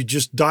Redwires. You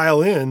just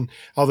dial in,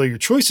 although your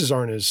choices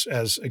aren't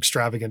as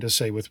extravagant as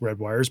say with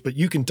Redwires, but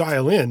you can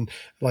dial in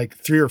like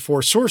 3 or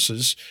 4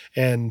 sources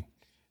and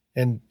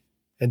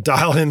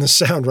dial in the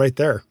sound right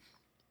there.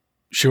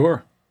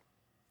 Sure.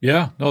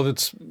 Yeah, no,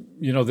 that's,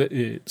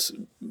 it's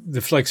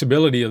the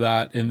flexibility of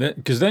that. And then,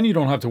 because then you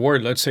don't have to worry.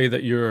 Let's say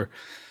that you're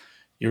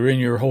in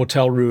your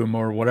hotel room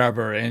or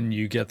whatever, and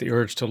you get the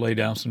urge to lay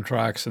down some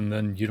tracks, and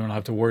then you don't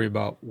have to worry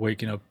about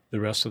waking up the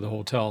rest of the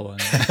hotel.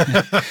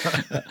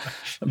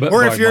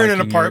 Or if you're in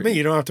an apartment,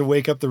 you don't have to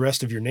wake up the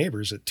rest of your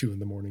neighbors at 2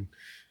 a.m.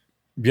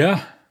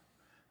 Yeah.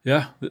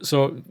 Yeah.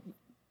 So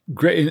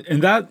great.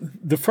 And that,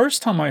 the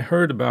first time I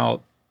heard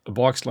about a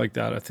box like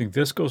that, I think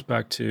this goes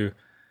back to,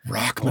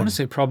 Rockman. I want to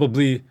say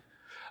probably,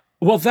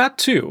 well, that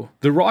too.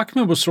 The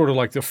Rockman was sort of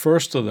like the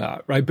first of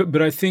that, right?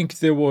 But I think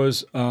there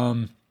was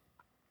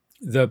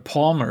the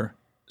Palmer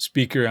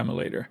speaker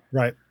emulator,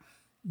 right?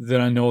 That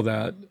I know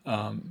that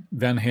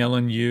Van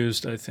Halen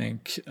used. I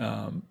think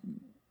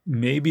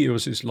maybe it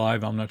was his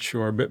live. I'm not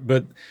sure,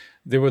 but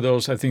there were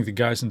those. I think the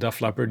guys in Def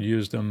Leppard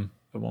used them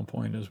at one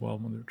point as well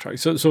when they were trying.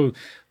 So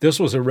this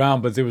was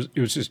around, but it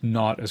was just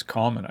not as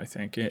common, I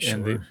think,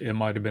 and it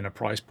might have been a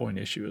price point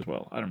issue as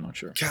well. I'm not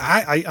sure. Yeah,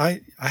 I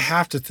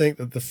have to think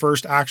that the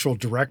first actual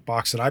direct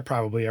box that I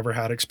probably ever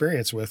had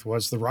experience with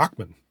was the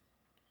Rockman.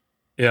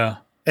 Yeah.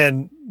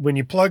 And when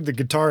you plug the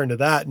guitar into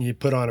that and you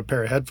put on a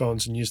pair of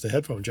headphones and use the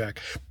headphone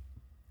jack,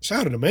 it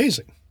sounded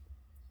amazing.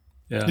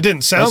 Yeah. It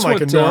didn't sound like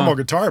a normal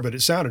guitar, but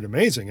it sounded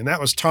amazing. And that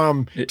was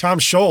Tom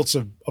Schultz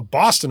of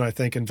Boston, I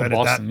think,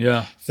 invented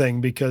that thing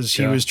because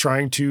he was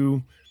trying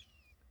to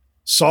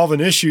solve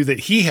an issue that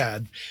he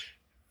had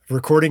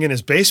recording in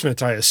his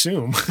basement, I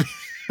assume,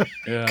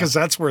 because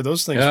that's where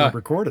those things were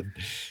recorded.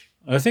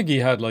 I think he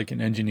had like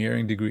an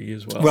engineering degree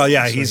as well. Well,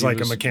 yeah, so he's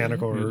like a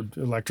mechanical or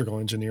electrical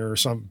engineer or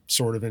some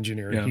sort of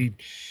engineer. Yeah.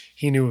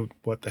 He knew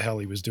what the hell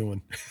he was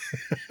doing.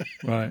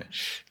 Right.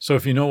 So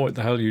if you know what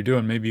the hell you're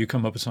doing, maybe you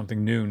come up with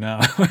something new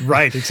now.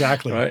 Right,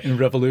 exactly. Right, and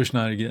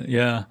revolutionize again.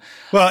 Yeah.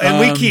 Well, and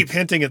we keep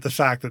hinting at the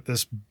fact that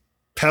this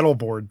pedal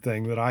board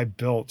thing that I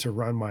built to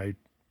run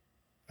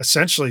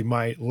essentially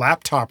my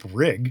laptop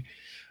rig,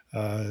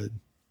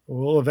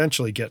 we'll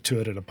eventually get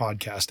to it in a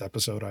podcast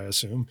episode, I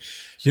assume.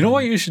 You know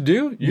what you should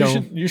do?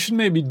 You should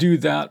maybe do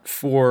that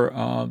for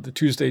the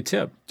Tuesday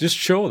tip. Just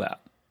show that.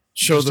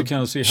 Show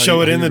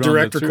it in the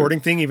direct recording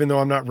thing, even though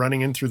I'm not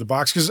running in through the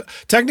box. Because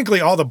technically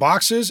all the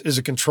box is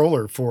a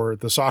controller for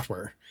the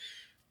software.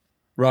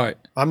 Right.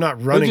 I'm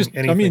not running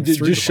anything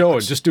through just show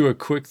box. it. Just do a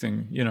quick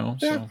thing, Yeah,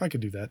 so. I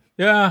could do that.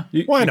 Yeah.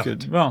 Why not?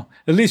 Could. Well,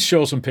 at least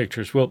show some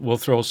pictures. We'll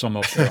throw some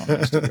up there on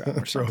Instagram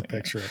or throw something. A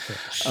picture up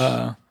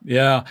there.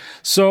 Yeah.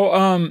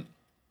 So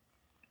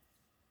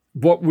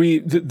what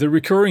the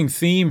recurring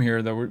theme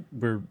here that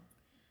we're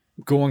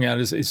going at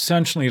is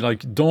essentially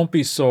like, don't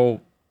be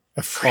so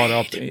caught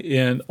up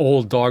in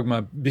old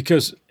dogma,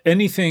 because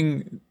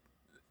anything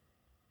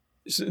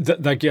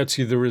that gets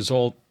you the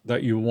result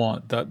that you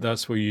want,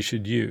 that's what you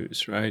should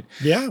use, right?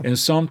 Yeah. And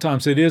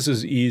sometimes it is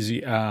as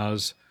easy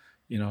as,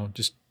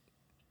 just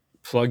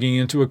plugging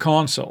into a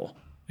console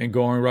and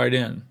going right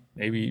in.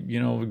 Maybe,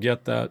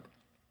 get that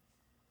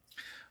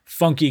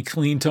funky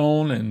clean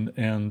tone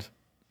and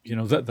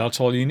that's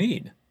all you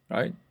need,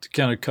 right? To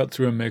kind of cut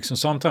through a mix. And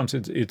sometimes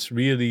it's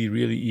really,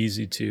 really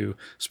easy to,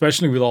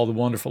 especially with all the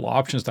wonderful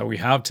options that we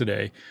have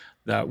today,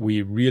 that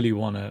we really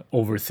want to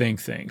overthink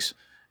things.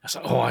 It's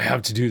like, I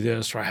have to do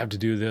this, or I have to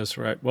do this,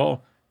 right?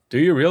 Well, do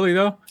you really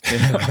though?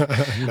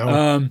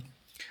 No.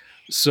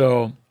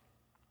 So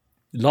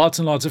lots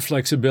and lots of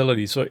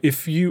flexibility. So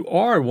if you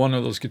are one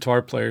of those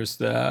guitar players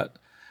that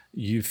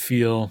you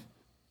feel,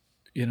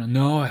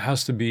 no, it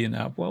has to be an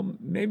app, well,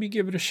 maybe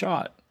give it a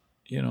shot.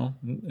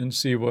 And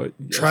see what.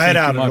 Try it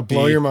out. It'll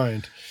blow your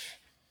mind.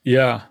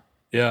 Yeah.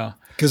 Yeah.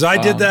 Because I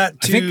did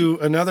that to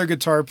another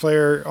guitar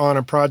player on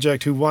a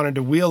project who wanted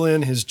to wheel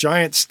in his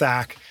giant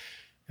stack.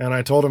 And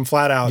I told him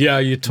flat out,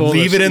 you told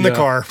leave it in the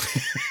car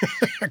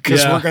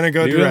because we're going to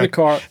go direct. Leave it in the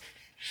car.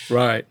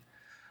 Right.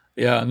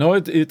 Yeah. No,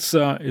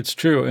 it's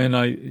true. And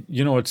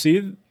it's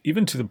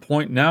even to the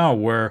point now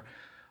where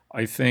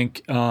I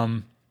think,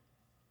 I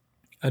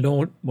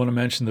don't want to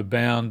mention the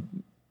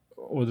band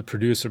or the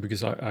producer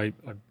because I'm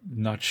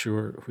not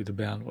sure who the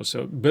band was.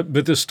 So, but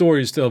the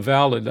story is still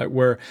valid. That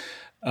where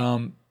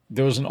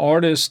there was an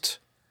artist,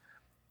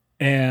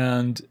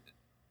 and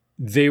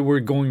they were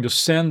going to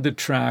send the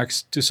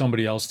tracks to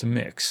somebody else to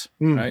mix,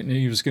 right? And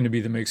he was going to be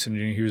the mix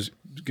engineer. He was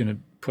going to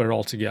put it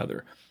all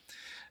together,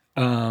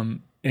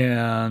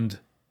 and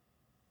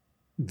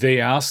they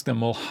asked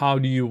them, "Well, how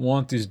do you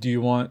want this? Do you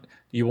want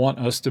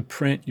us to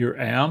print your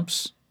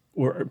amps?"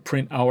 Or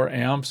print our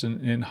amps,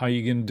 and how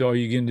you going to do? Are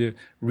you going to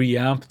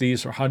reamp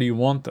these, or how do you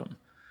want them?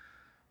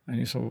 And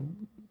he said,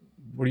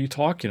 "What are you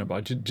talking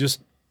about?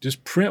 Just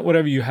print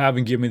whatever you have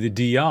and give me the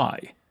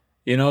DI."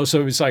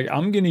 So it's like,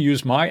 I'm going to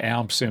use my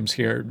amp sims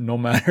here, no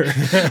matter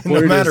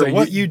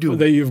what you do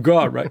that you've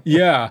got, right?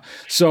 Yeah.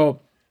 So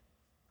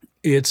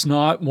it's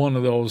not one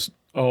of those.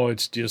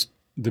 It's just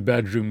the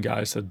bedroom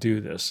guys that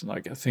do this.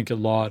 Like I think a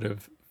lot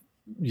of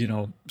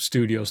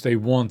studios, they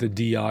want the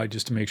DI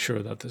just to make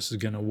sure that this is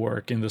going to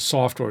work. And the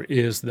software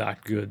is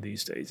that good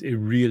these days. It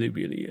really,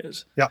 really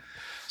is. Yeah.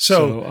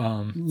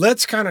 So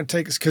let's kind of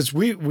take this, because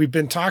we've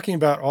been talking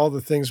about all the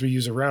things we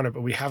use around it,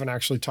 but we haven't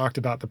actually talked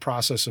about the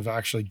process of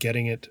actually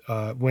getting it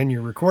when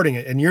you're recording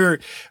it. And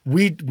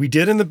we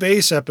did in the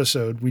bass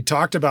episode, we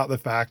talked about the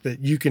fact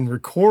that you can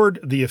record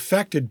the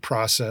affected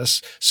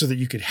process so that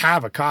you could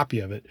have a copy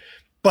of it.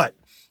 But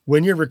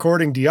when you're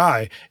recording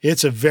DI,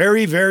 it's a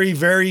very, very,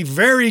 very,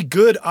 very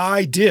good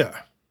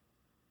idea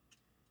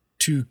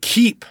to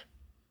keep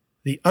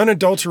the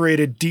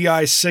unadulterated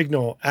DI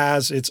signal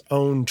as its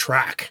own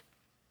track.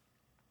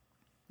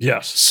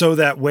 Yes. So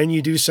that when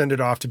you do send it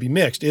off to be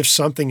mixed, if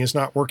something is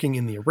not working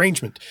in the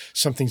arrangement,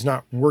 something's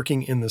not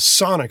working in the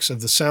sonics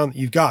of the sound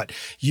that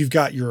you've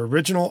got your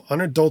original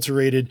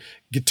unadulterated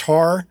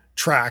guitar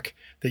track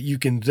that you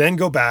can then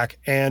go back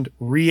and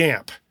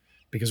reamp.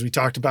 Because we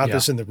talked about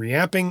this in the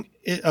reamping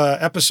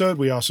episode.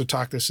 We also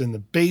talked this in the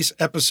bass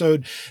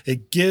episode.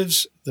 It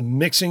gives the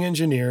mixing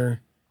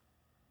engineer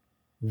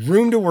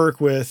room to work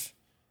with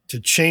to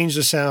change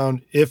the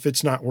sound if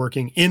it's not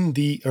working in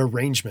the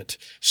arrangement.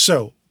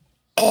 So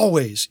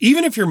always,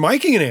 even if you're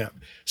miking an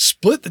amp,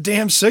 split the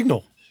damn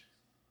signal.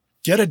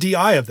 Get a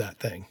DI of that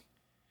thing.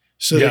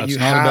 So that it's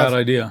not a bad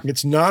idea.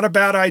 It's not a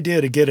bad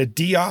idea to get a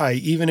DI,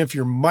 even if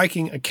you're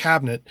miking a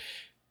cabinet,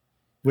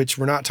 which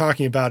we're not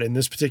talking about in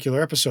this particular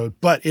episode.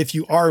 But if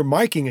you are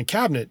miking a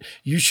cabinet,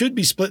 you should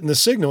be splitting the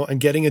signal and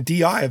getting a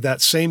DI of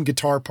that same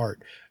guitar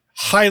part.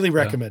 Highly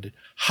recommended.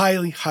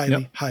 Highly,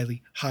 highly,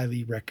 highly,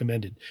 highly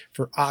recommended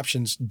for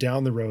options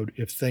down the road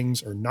if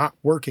things are not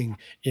working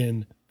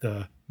in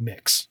the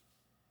mix.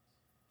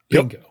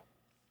 Bingo.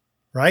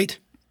 Right?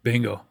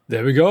 Bingo.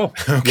 There we go.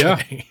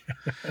 Okay.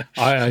 Yeah.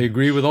 I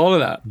agree with all of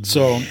that.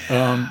 So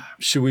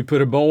should we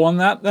put a bow on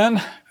that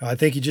then? I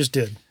think you just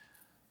did.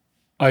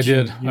 I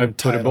did. I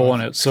put a bow on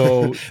it.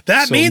 So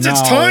that means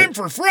it's time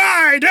for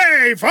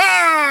Friday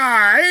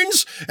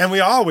Finds. And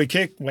we always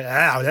kick,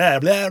 blah, blah,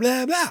 blah,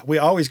 blah, blah. We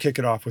always kick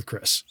it off with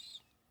Chris.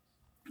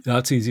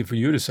 That's easy for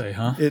you to say,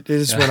 huh? It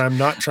is when I'm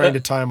not trying to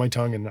tie my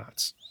tongue in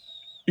knots.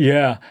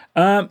 Yeah.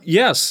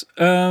 Yes.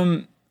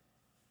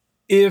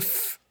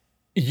 If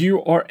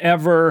you are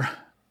ever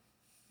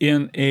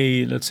in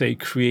a, let's say,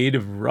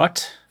 creative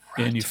rut,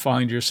 and you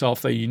find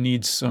yourself that you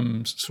need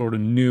some sort of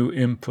new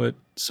input,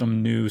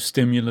 some new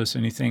stimulus,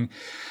 anything,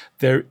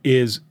 there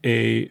is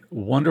a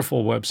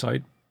wonderful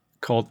website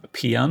called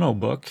Piano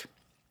Book.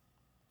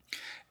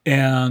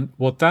 And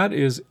what that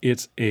is,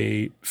 it's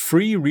a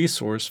free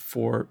resource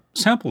for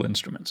sample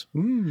instruments.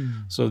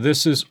 So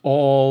this is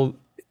all,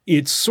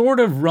 it's sort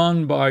of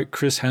run by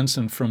Chris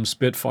Henson from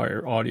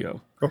Spitfire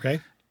Audio. Okay.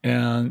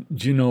 And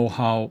you know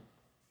how,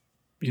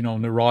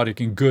 neurotic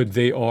and good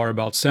they are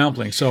about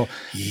sampling. So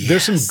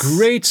there's some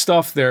great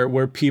stuff there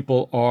where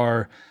people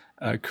are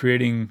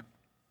creating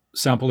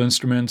sample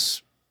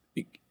instruments.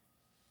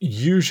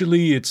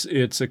 Usually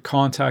it's a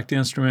contact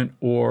instrument,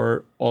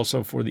 or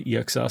also for the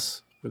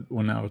EXS.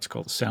 Well, now it's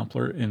called a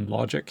sampler in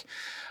Logic.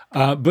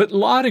 But a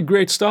lot of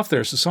great stuff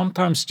there. So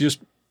sometimes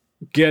just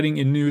getting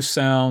a new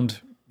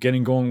sound,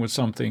 getting going with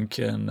something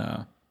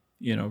can,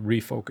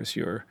 refocus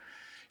your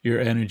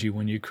energy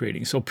when you're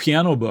creating. So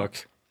Piano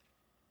Book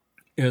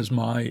is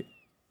my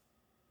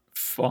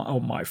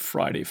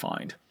Friday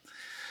find.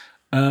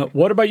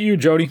 What about you,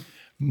 Jody?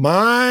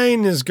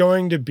 Mine is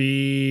going to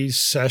be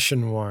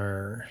Session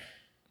Wire.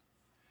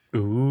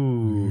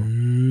 Ooh.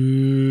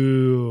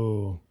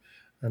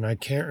 And I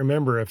can't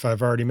remember if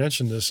I've already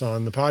mentioned this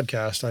on the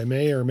podcast. I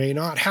may or may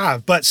not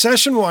have. But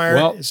Session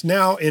Wire is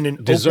now in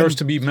an deserves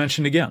to be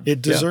mentioned again.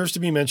 It deserves to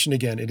be mentioned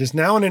again. It is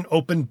now in an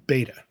open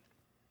beta,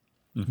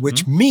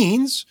 which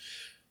means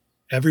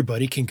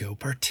everybody can go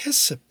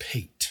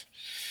participate.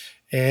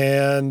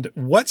 And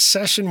what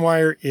Session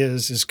Wire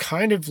is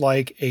kind of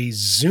like a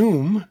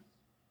Zoom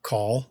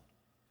call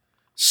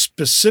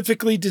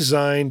specifically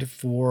designed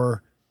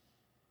for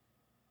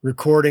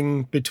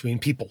recording between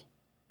people,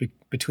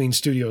 between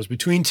studios,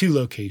 between two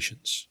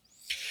locations.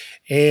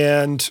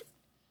 And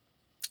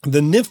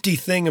the nifty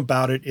thing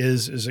about it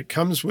is it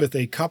comes with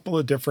a couple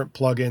of different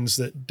plugins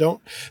that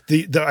don't,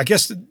 I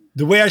guess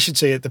the way I should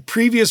say it, the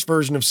previous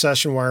version of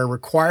Session Wire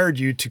required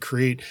you to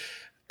create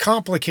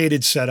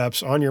complicated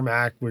setups on your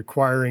Mac,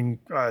 requiring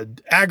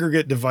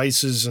aggregate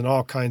devices and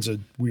all kinds of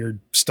weird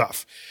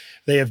stuff.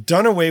 They have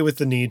done away with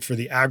the need for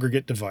the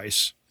aggregate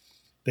device.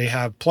 They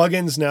have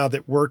plugins now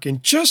that work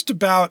in just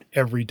about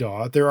every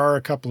DAW. There are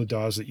a couple of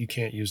DAWs that you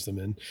can't use them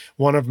in.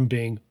 One of them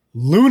being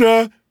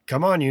Luna.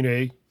 Come on,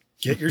 Une,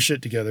 get your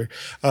shit together.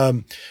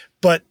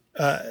 But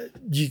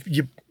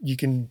you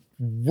can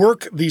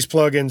work these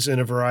plugins in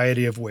a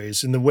variety of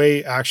ways. And the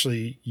way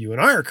actually you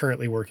and I are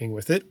currently working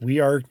with it, we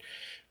are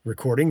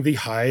recording the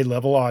high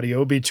level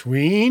audio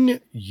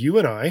between you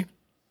and I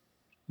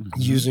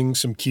using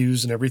some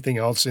cues and everything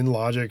else in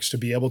Logix to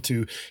be able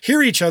to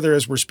hear each other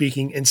as we're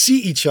speaking and see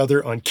each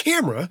other on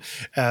camera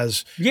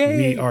as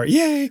we are.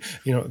 Yay!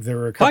 You know, there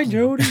are a couple. Hi,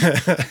 Jody.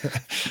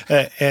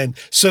 And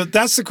so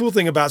that's the cool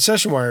thing about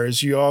SessionWire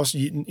is you also,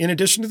 in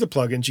addition to the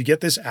plugins, you get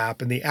this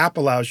app, and the app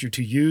allows you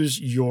to use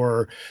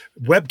your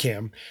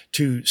webcam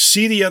to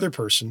see the other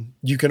person.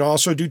 You can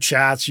also do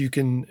chats. You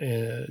can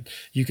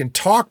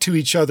talk to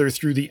each other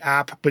through the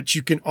app, but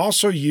you can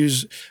also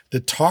use the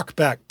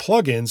TalkBack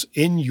plugins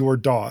in your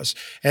DAW.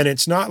 And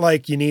it's not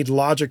like you need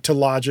Logic to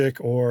Logic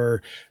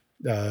or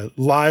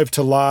Live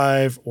to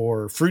Live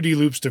or Fruity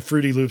Loops to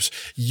Fruity Loops.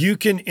 You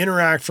can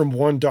interact from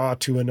one DAW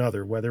to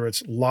another, whether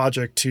it's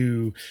Logic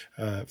to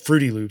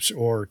Fruity Loops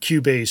or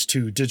Cubase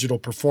to Digital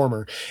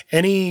Performer.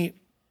 Any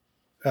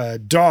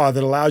DAW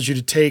that allows you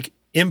to take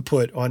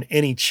input on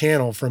any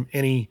channel from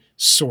any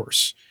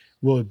source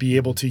will be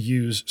able to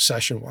use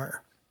SessionWire.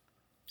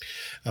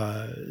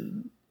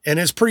 And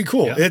it's pretty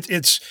cool. Yeah.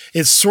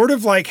 It's sort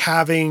of like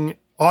having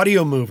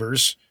audio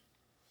movers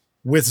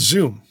with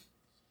Zoom,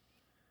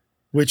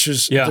 which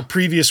is the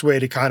previous way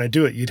to kind of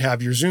do it. You'd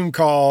have your Zoom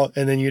call,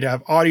 and then you'd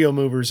have audio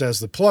movers as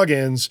the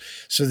plugins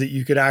so that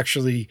you could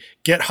actually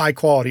get high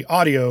quality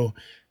audio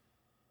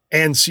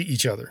and see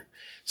each other.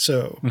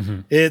 So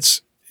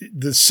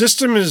the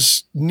system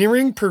is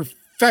nearing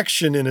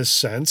perfection in a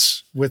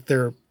sense with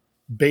their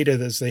beta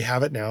as they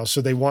have it now.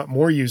 So they want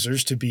more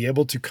users to be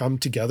able to come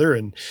together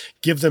and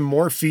give them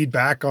more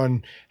feedback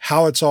on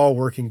how it's all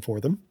working for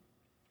them.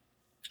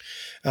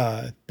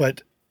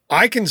 But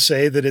I can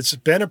say that it's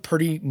been a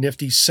pretty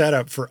nifty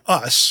setup for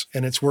us,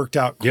 and it's worked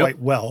out quite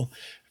well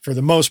for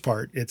the most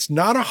part. It's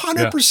not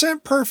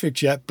 100%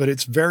 perfect yet, but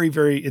it's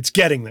it's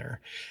getting there.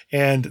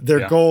 And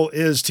their goal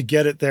is to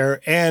get it there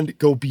and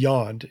go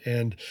beyond.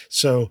 And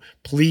so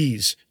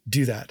please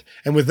do that.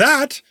 And with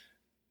that,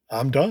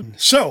 I'm done.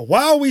 So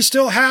while we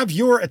still have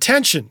your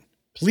attention,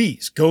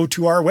 please go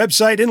to our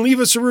website and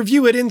leave us a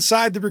review at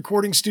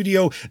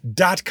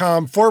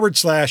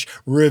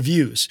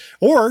insidetherecordingstudio.com/reviews.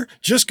 Or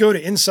just go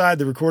to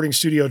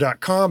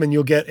insidetherecordingstudio.com and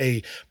you'll get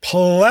a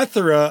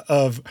plethora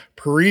of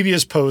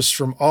previous posts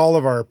from all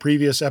of our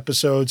previous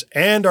episodes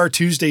and our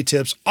Tuesday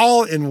tips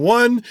all in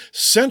one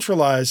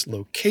centralized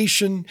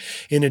location.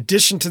 In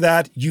addition to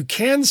that, you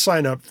can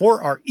sign up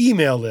for our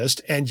email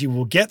list and you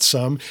will get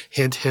some,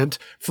 hint, hint,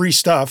 free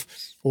stuff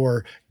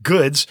or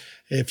goods.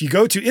 If you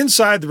go to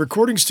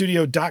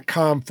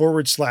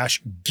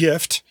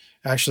insidetherecordingstudio.com/gift,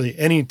 actually,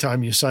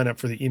 anytime you sign up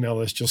for the email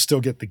list, you'll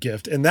still get the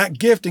gift. And that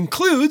gift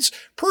includes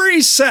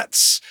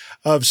presets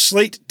of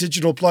Slate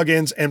digital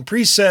plugins and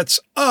presets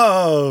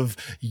of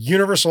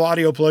Universal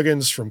Audio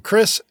plugins from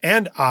Chris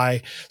and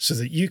I, so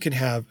that you can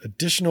have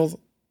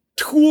additional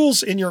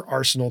tools in your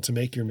arsenal to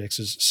make your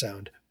mixes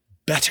sound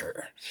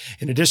better.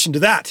 In addition to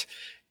that,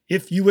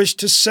 if you wish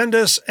to send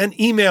us an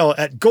email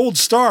at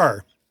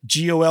goldstar,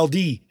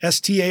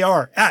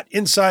 GOLDSTAR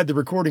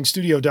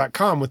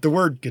 @insidetherecordingstudio.com with the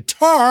word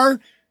guitar,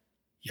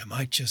 you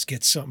might just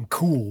get something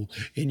cool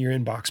in your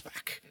inbox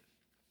back.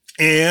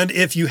 And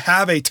if you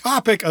have a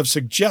topic of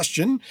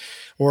suggestion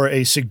or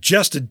a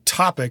suggested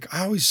topic,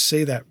 I always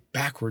say that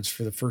backwards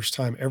for the first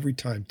time every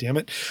time, damn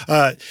it.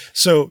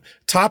 So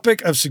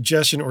topic of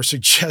suggestion or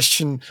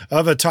suggestion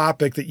of a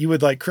topic that you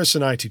would like Chris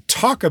and I to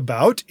talk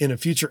about in a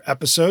future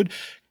episode,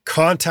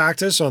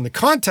 contact us on the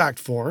contact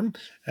form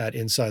at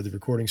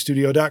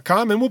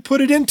insidetherecordingstudio.com, and we'll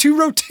put it into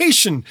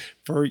rotation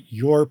for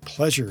your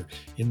pleasure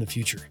in the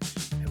future.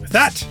 And with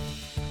that,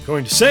 I'm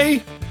going to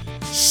say,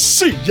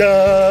 see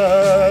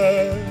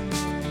ya!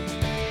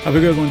 Have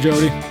a good one,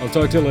 Jody. I'll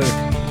talk to you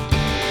later.